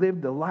and he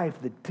lived a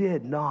life that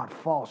did not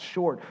fall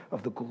short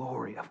of the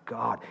glory of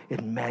God.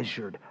 It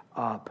measured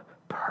up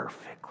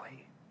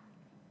perfectly.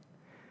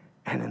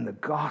 And in the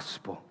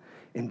gospel,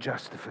 in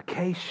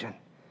justification,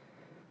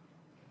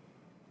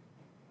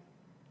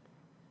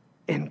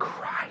 in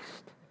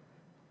Christ,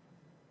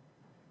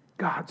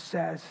 God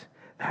says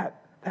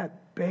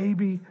that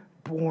baby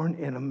born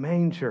in a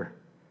manger,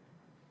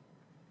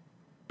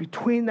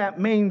 between that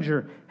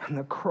manger and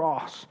the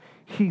cross,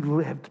 he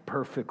lived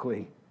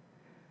perfectly.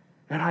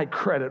 And I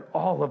credit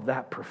all of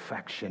that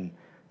perfection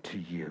to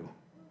you.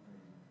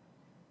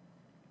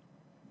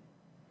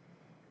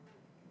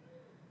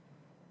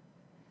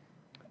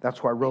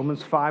 That's why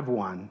Romans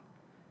 5:1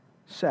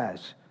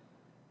 says,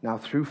 now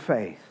through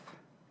faith,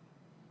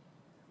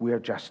 we are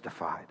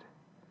justified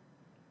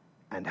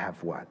and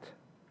have what?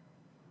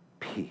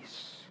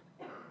 Peace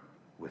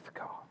with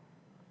God.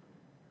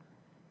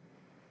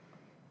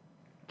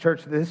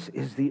 Church, this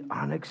is the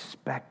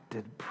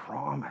unexpected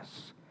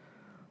promise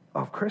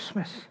of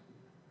Christmas.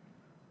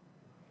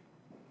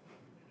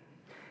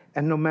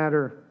 And no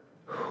matter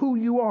who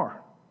you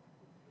are,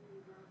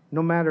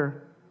 no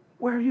matter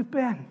where you've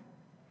been,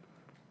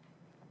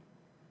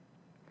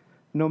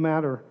 no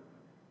matter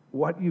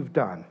what you've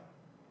done,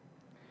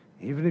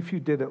 even if you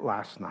did it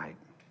last night,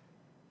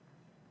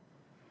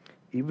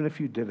 even if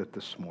you did it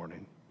this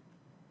morning,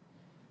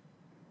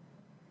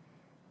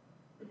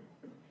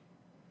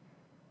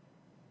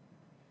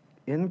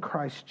 in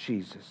Christ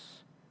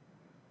Jesus,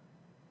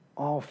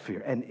 all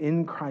fear, and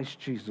in Christ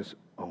Jesus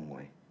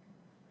only,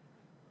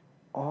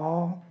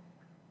 all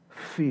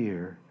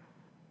fear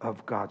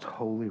of God's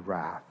holy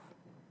wrath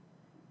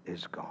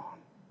is gone.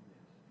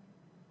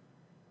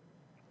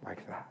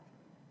 Like that.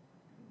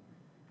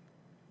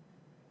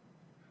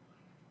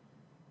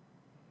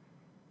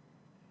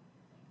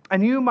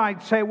 And you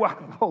might say, well,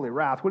 holy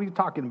wrath, what are you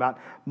talking about?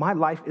 My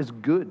life is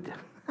good.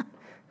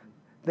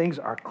 Things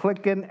are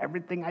clicking.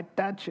 Everything I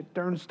touch, it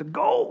turns to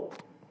gold.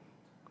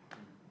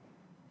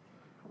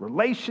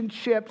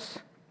 Relationships,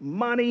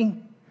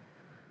 money,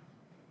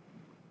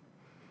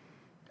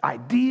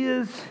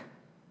 ideas.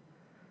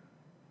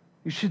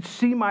 You should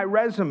see my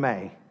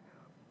resume.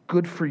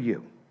 Good for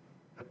you.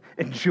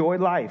 Enjoy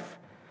life.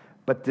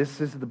 But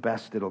this is the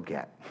best it'll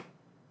get.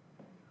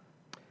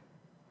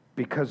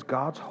 Because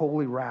God's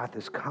holy wrath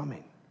is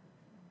coming.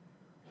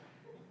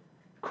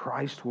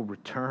 Christ will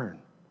return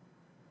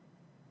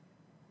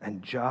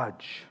and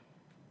judge.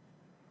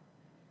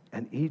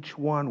 And each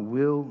one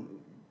will,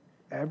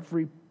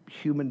 every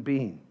human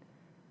being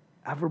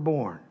ever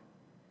born,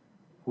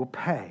 will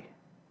pay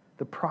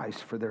the price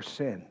for their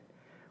sin,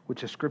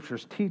 which the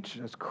Scriptures teach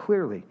us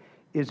clearly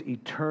is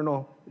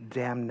eternal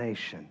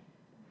damnation.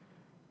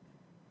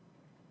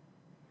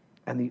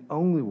 And the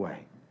only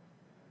way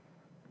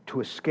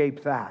to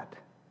escape that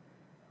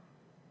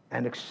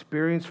and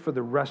experience for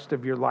the rest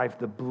of your life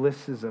the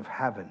blisses of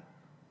heaven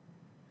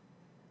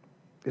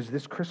is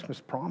this Christmas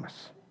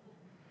promise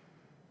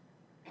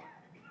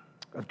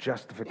of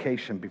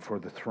justification before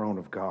the throne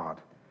of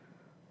God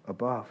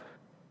above.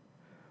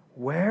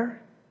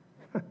 Where?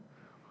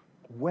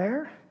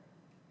 Where?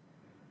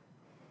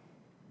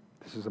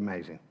 This is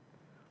amazing.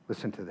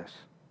 Listen to this.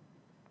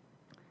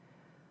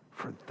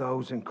 For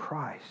those in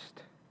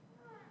Christ,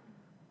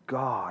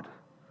 God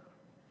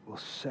will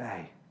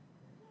say,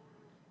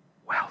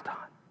 well done.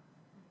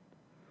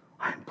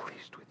 I am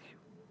pleased with you.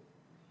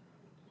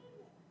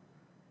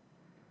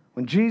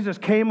 When Jesus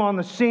came on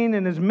the scene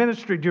in his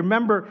ministry, do you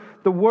remember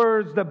the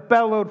words that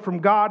bellowed from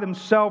God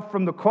himself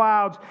from the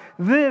clouds?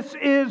 This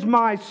is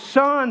my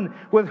Son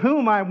with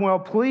whom I am well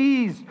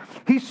pleased.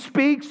 He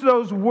speaks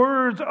those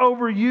words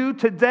over you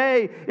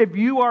today if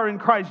you are in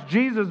Christ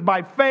Jesus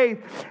by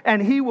faith,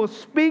 and he will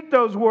speak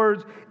those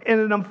words in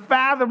an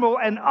unfathomable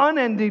and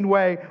unending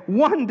way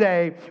one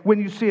day when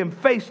you see him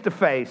face to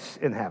face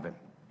in heaven.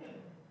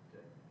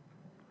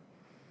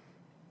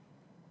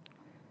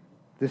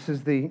 This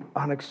is the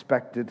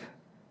unexpected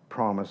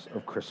promise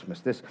of Christmas.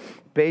 This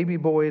baby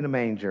boy in a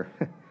manger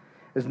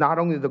is not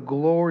only the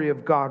glory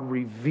of God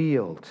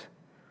revealed,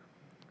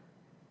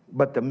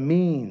 but the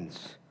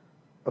means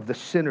of the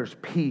sinner's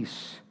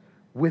peace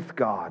with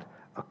God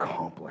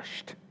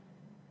accomplished.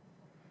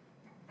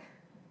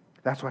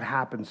 That's what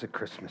happens at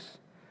Christmas.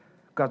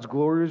 God's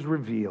glory is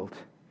revealed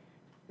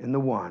in the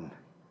one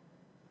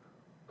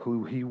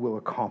who he will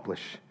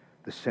accomplish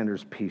the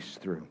sinner's peace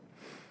through.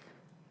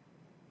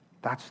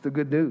 That's the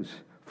good news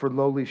for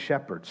lowly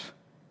shepherds,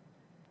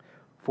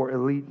 for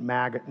elite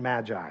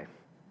magi,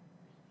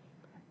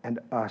 and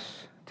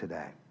us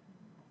today.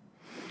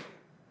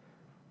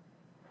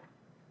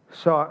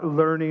 So,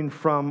 learning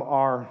from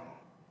our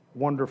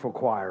wonderful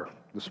choir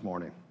this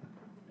morning.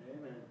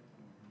 Amen.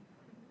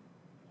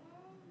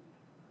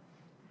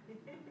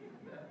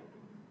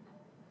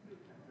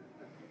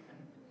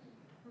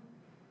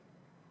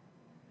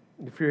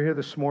 If you're here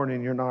this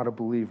morning, you're not a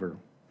believer.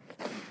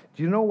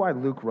 Do you know why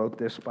Luke wrote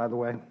this, by the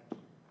way? Do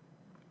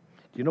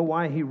you know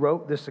why he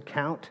wrote this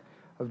account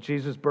of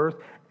Jesus' birth?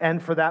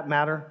 And for that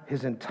matter,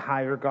 his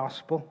entire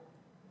gospel?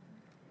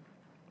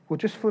 Well,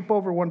 just flip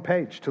over one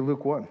page to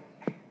Luke 1.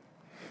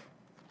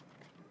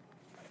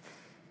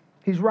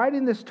 He's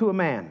writing this to a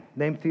man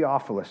named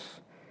Theophilus.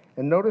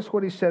 And notice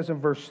what he says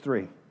in verse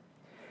 3.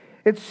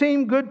 It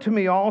seemed good to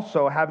me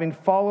also, having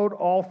followed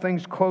all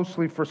things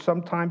closely for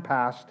some time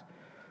past,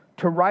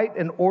 to write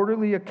an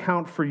orderly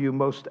account for you,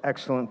 most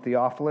excellent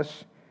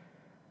Theophilus.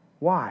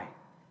 Why?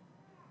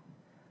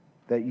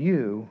 That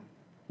you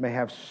may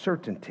have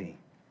certainty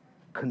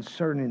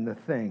concerning the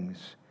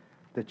things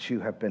that you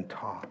have been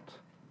taught.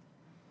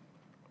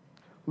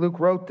 Luke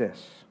wrote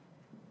this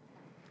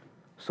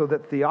so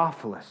that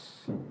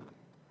Theophilus,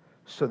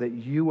 so that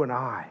you and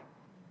I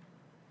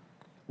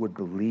would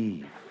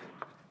believe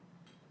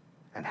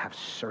and have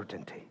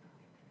certainty.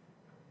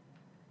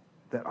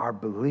 That our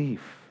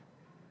belief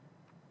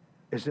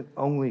isn't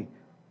only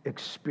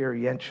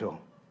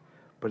experiential,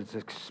 but it's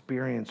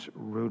experience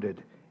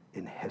rooted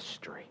in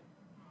history.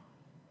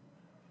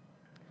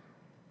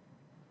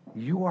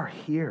 You are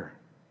here.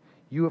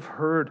 You have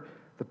heard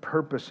the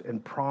purpose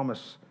and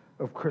promise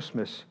of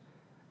Christmas.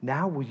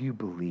 Now will you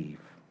believe?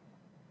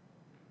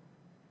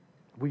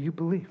 Will you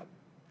believe?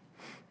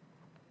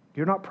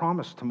 You're not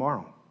promised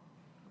tomorrow.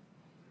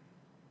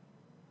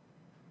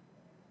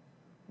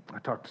 I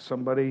talked to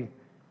somebody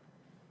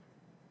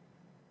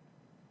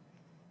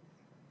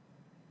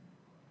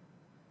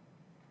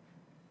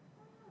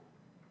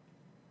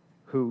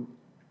who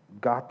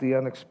got the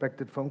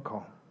unexpected phone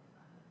call.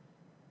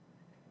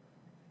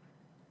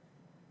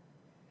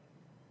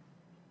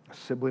 A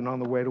sibling on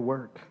the way to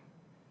work.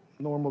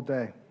 Normal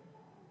day.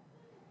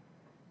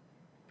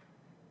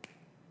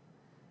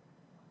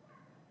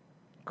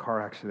 Car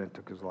accident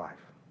took his life.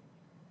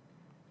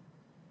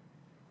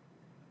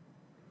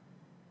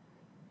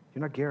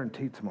 You're not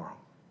guaranteed tomorrow.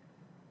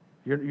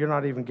 You're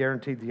not even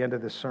guaranteed the end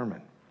of this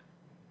sermon.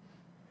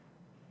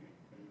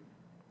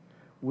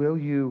 Will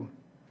you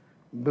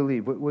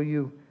believe? Will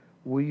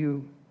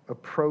you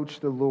approach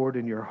the Lord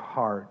in your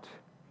heart?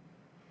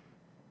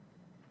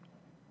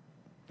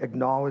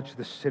 Acknowledge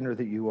the sinner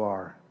that you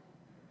are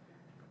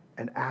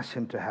and ask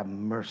him to have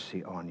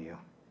mercy on you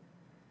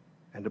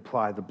and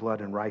apply the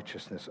blood and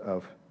righteousness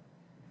of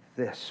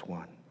this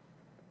one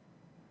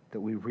that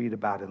we read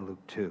about in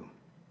Luke 2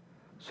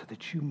 so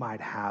that you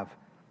might have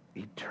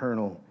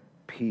eternal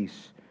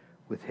peace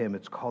with him.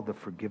 It's called the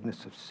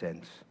forgiveness of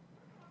sins,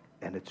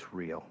 and it's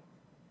real.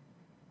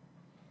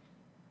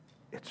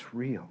 It's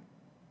real.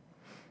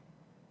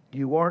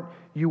 You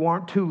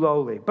aren't too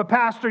lowly. But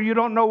Pastor, you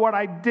don't know what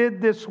I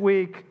did this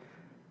week.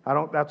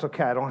 That's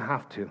okay. I don't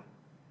have to.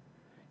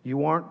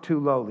 You aren't too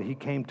lowly. He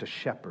came to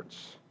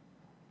shepherds.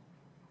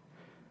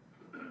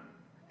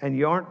 And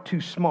you aren't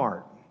too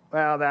smart.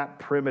 Well, that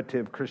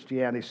primitive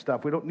Christianity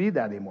stuff, we don't need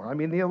that anymore. I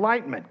mean, the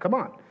Enlightenment, come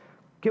on,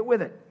 get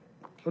with it.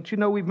 Don't you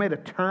know we've made a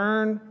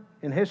turn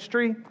in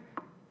history?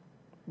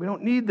 We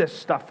don't need this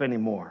stuff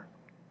anymore.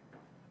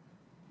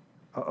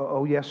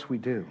 Oh, yes, we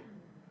do.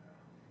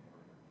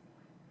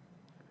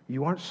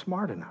 You aren't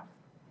smart enough.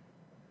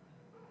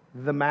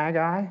 The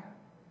Magi,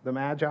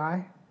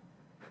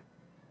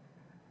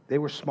 they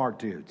were smart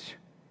dudes.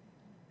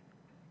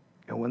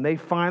 And when they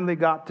finally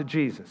got to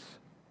Jesus,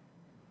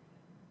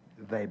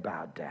 they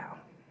bowed down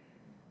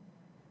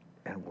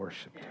and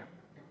worshiped him.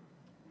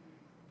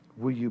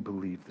 Will you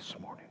believe this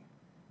morning?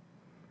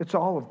 It's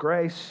all of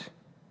grace,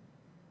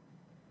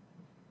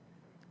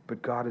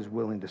 but God is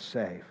willing to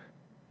save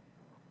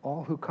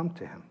all who come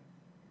to him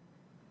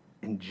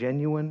in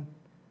genuine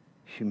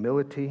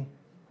humility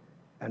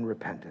and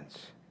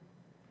repentance,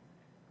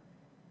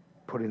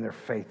 putting their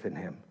faith in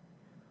him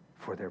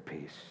for their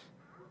peace.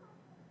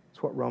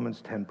 It's what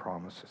Romans 10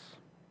 promises.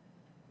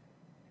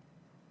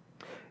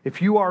 If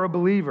you are a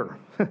believer,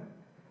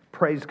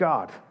 praise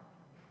God.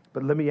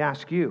 But let me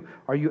ask you,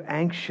 are you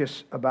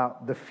anxious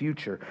about the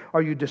future?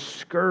 Are you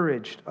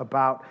discouraged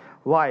about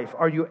life?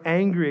 Are you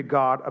angry at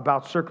God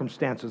about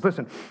circumstances?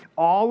 Listen,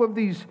 all of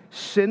these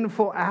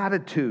sinful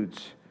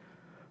attitudes,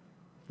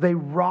 they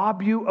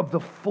rob you of the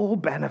full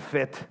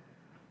benefit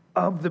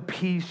of the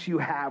peace you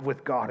have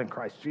with God in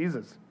Christ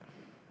Jesus.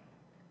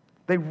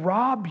 They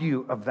rob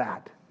you of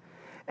that.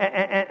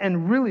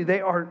 And really,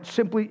 they are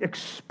simply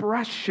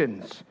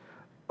expressions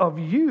of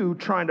you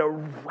trying to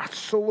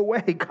wrestle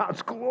away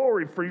God's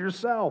glory for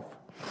yourself.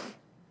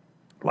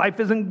 Life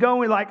isn't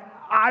going like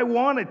I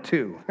want it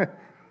to.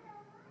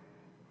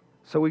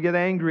 So we get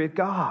angry at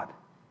God.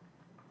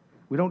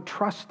 We don't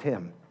trust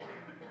him.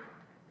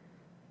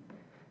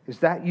 Is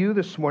that you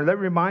this morning? Let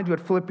me remind you what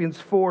Philippians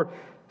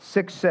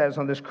 4:6 says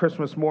on this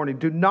Christmas morning.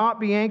 Do not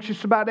be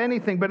anxious about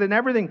anything, but in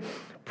everything,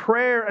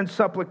 prayer and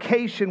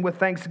supplication with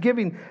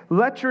thanksgiving,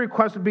 let your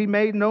requests be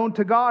made known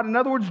to God. In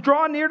other words,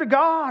 draw near to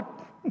God.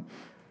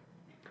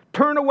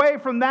 Turn away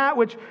from that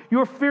which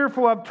you're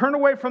fearful of. Turn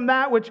away from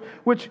that which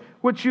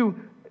you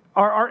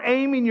are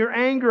aiming your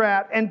anger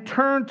at, and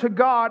turn to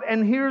God.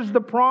 And here's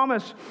the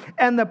promise.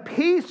 And the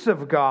peace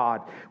of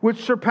God,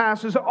 which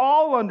surpasses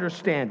all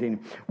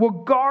understanding, will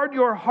guard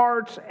your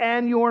hearts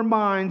and your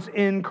minds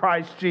in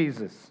Christ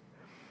Jesus.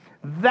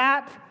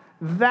 That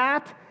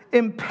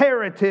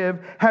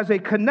imperative has a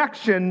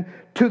connection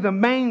to the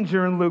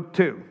manger in Luke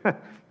 2.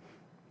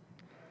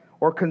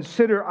 Or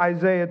consider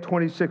Isaiah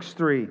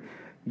 26:3.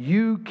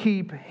 You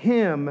keep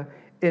him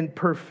in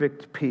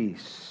perfect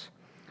peace,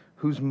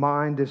 whose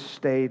mind is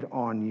stayed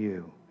on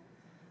you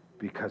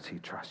because he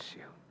trusts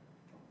you.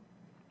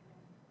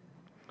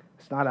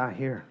 It's not out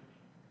here.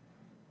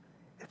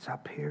 It's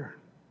up here.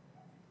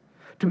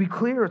 To be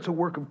clear, it's a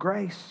work of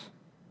grace.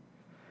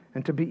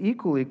 And to be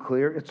equally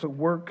clear, it's a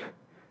work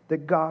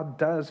that God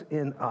does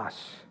in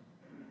us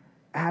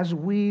as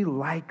we,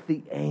 like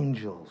the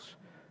angels,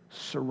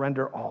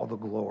 surrender all the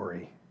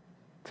glory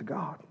to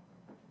God.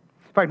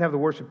 If I can have the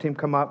worship team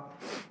come up.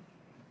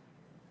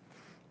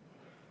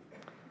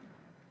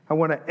 I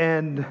want to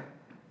end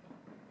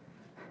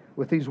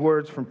with these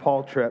words from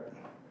Paul Tripp.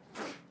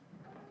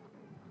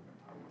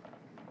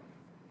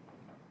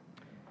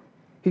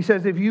 He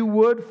says, if you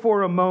would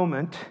for a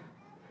moment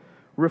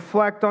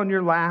reflect on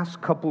your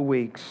last couple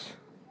weeks,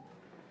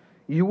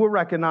 you will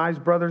recognize,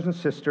 brothers and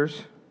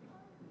sisters,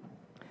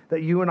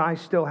 that you and I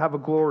still have a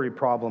glory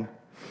problem.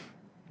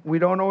 We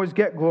don't always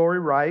get glory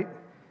right.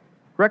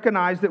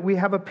 Recognize that we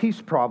have a peace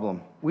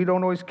problem. We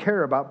don't always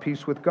care about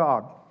peace with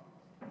God.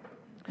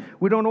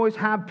 We don't always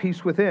have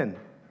peace within.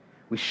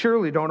 We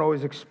surely don't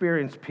always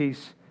experience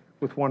peace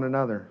with one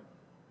another.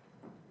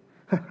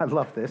 I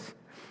love this.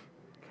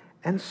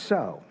 And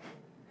so,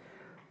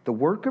 the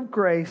work of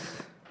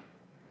grace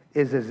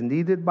is as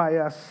needed by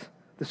us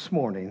this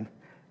morning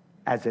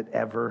as it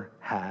ever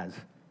has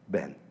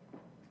been.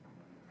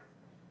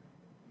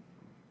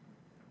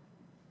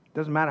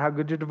 Doesn't matter how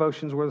good your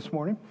devotions were this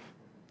morning.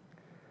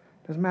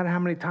 Doesn't matter how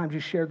many times you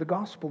shared the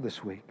gospel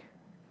this week.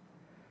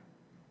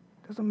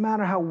 Doesn't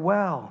matter how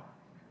well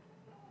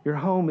your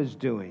home is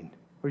doing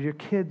or your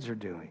kids are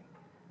doing.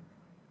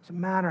 Doesn't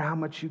matter how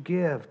much you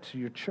give to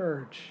your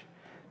church.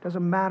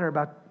 Doesn't matter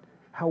about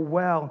how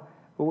well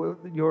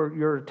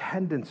your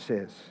attendance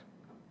is.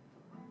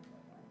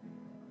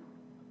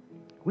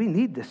 We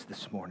need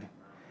this morning.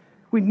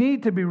 We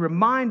need to be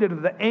reminded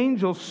of the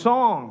angel's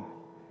song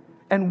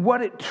and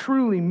what it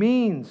truly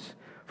means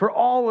for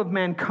all of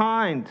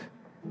mankind,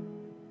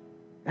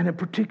 and in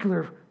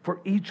particular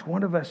for each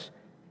one of us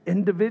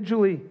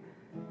individually,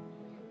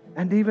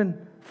 and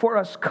even for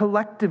us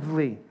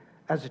collectively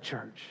as a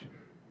church.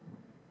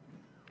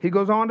 He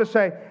goes on to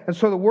say, and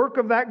so the work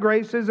of that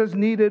grace is as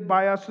needed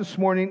by us this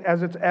morning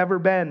as it's ever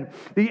been.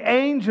 The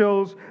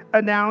angels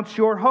announce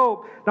your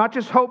hope. Not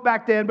just hope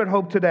back then, but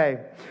hope today.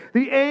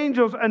 The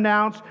angels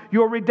announce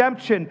your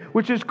redemption,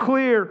 which is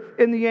clear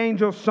in the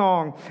angels'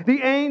 song.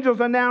 The angels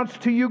announce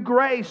to you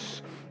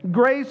grace.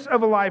 Grace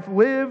of a life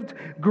lived,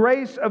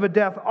 grace of a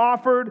death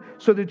offered,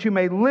 so that you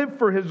may live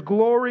for His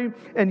glory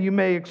and you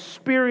may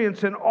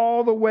experience in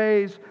all the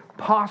ways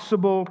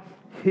possible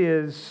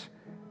His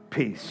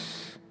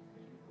peace.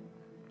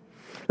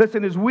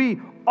 Listen, as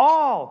we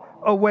all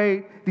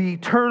await the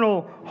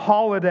eternal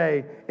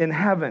holiday in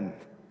heaven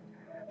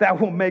that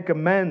will make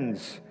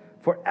amends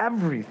for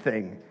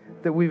everything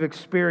that we've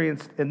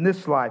experienced in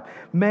this life,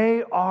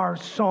 may our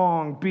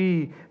song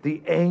be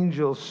the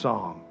angel's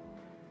song.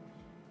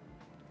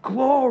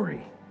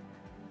 Glory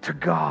to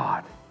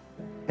God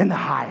in the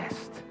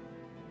highest,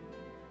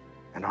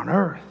 and on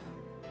earth,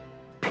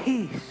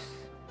 peace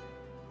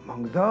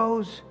among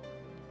those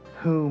with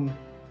whom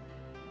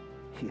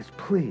He is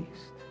pleased.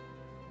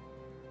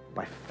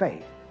 By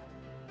faith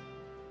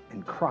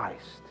in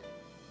Christ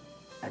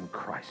and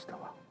Christ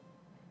alone.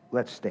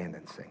 Let's stand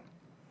and sing.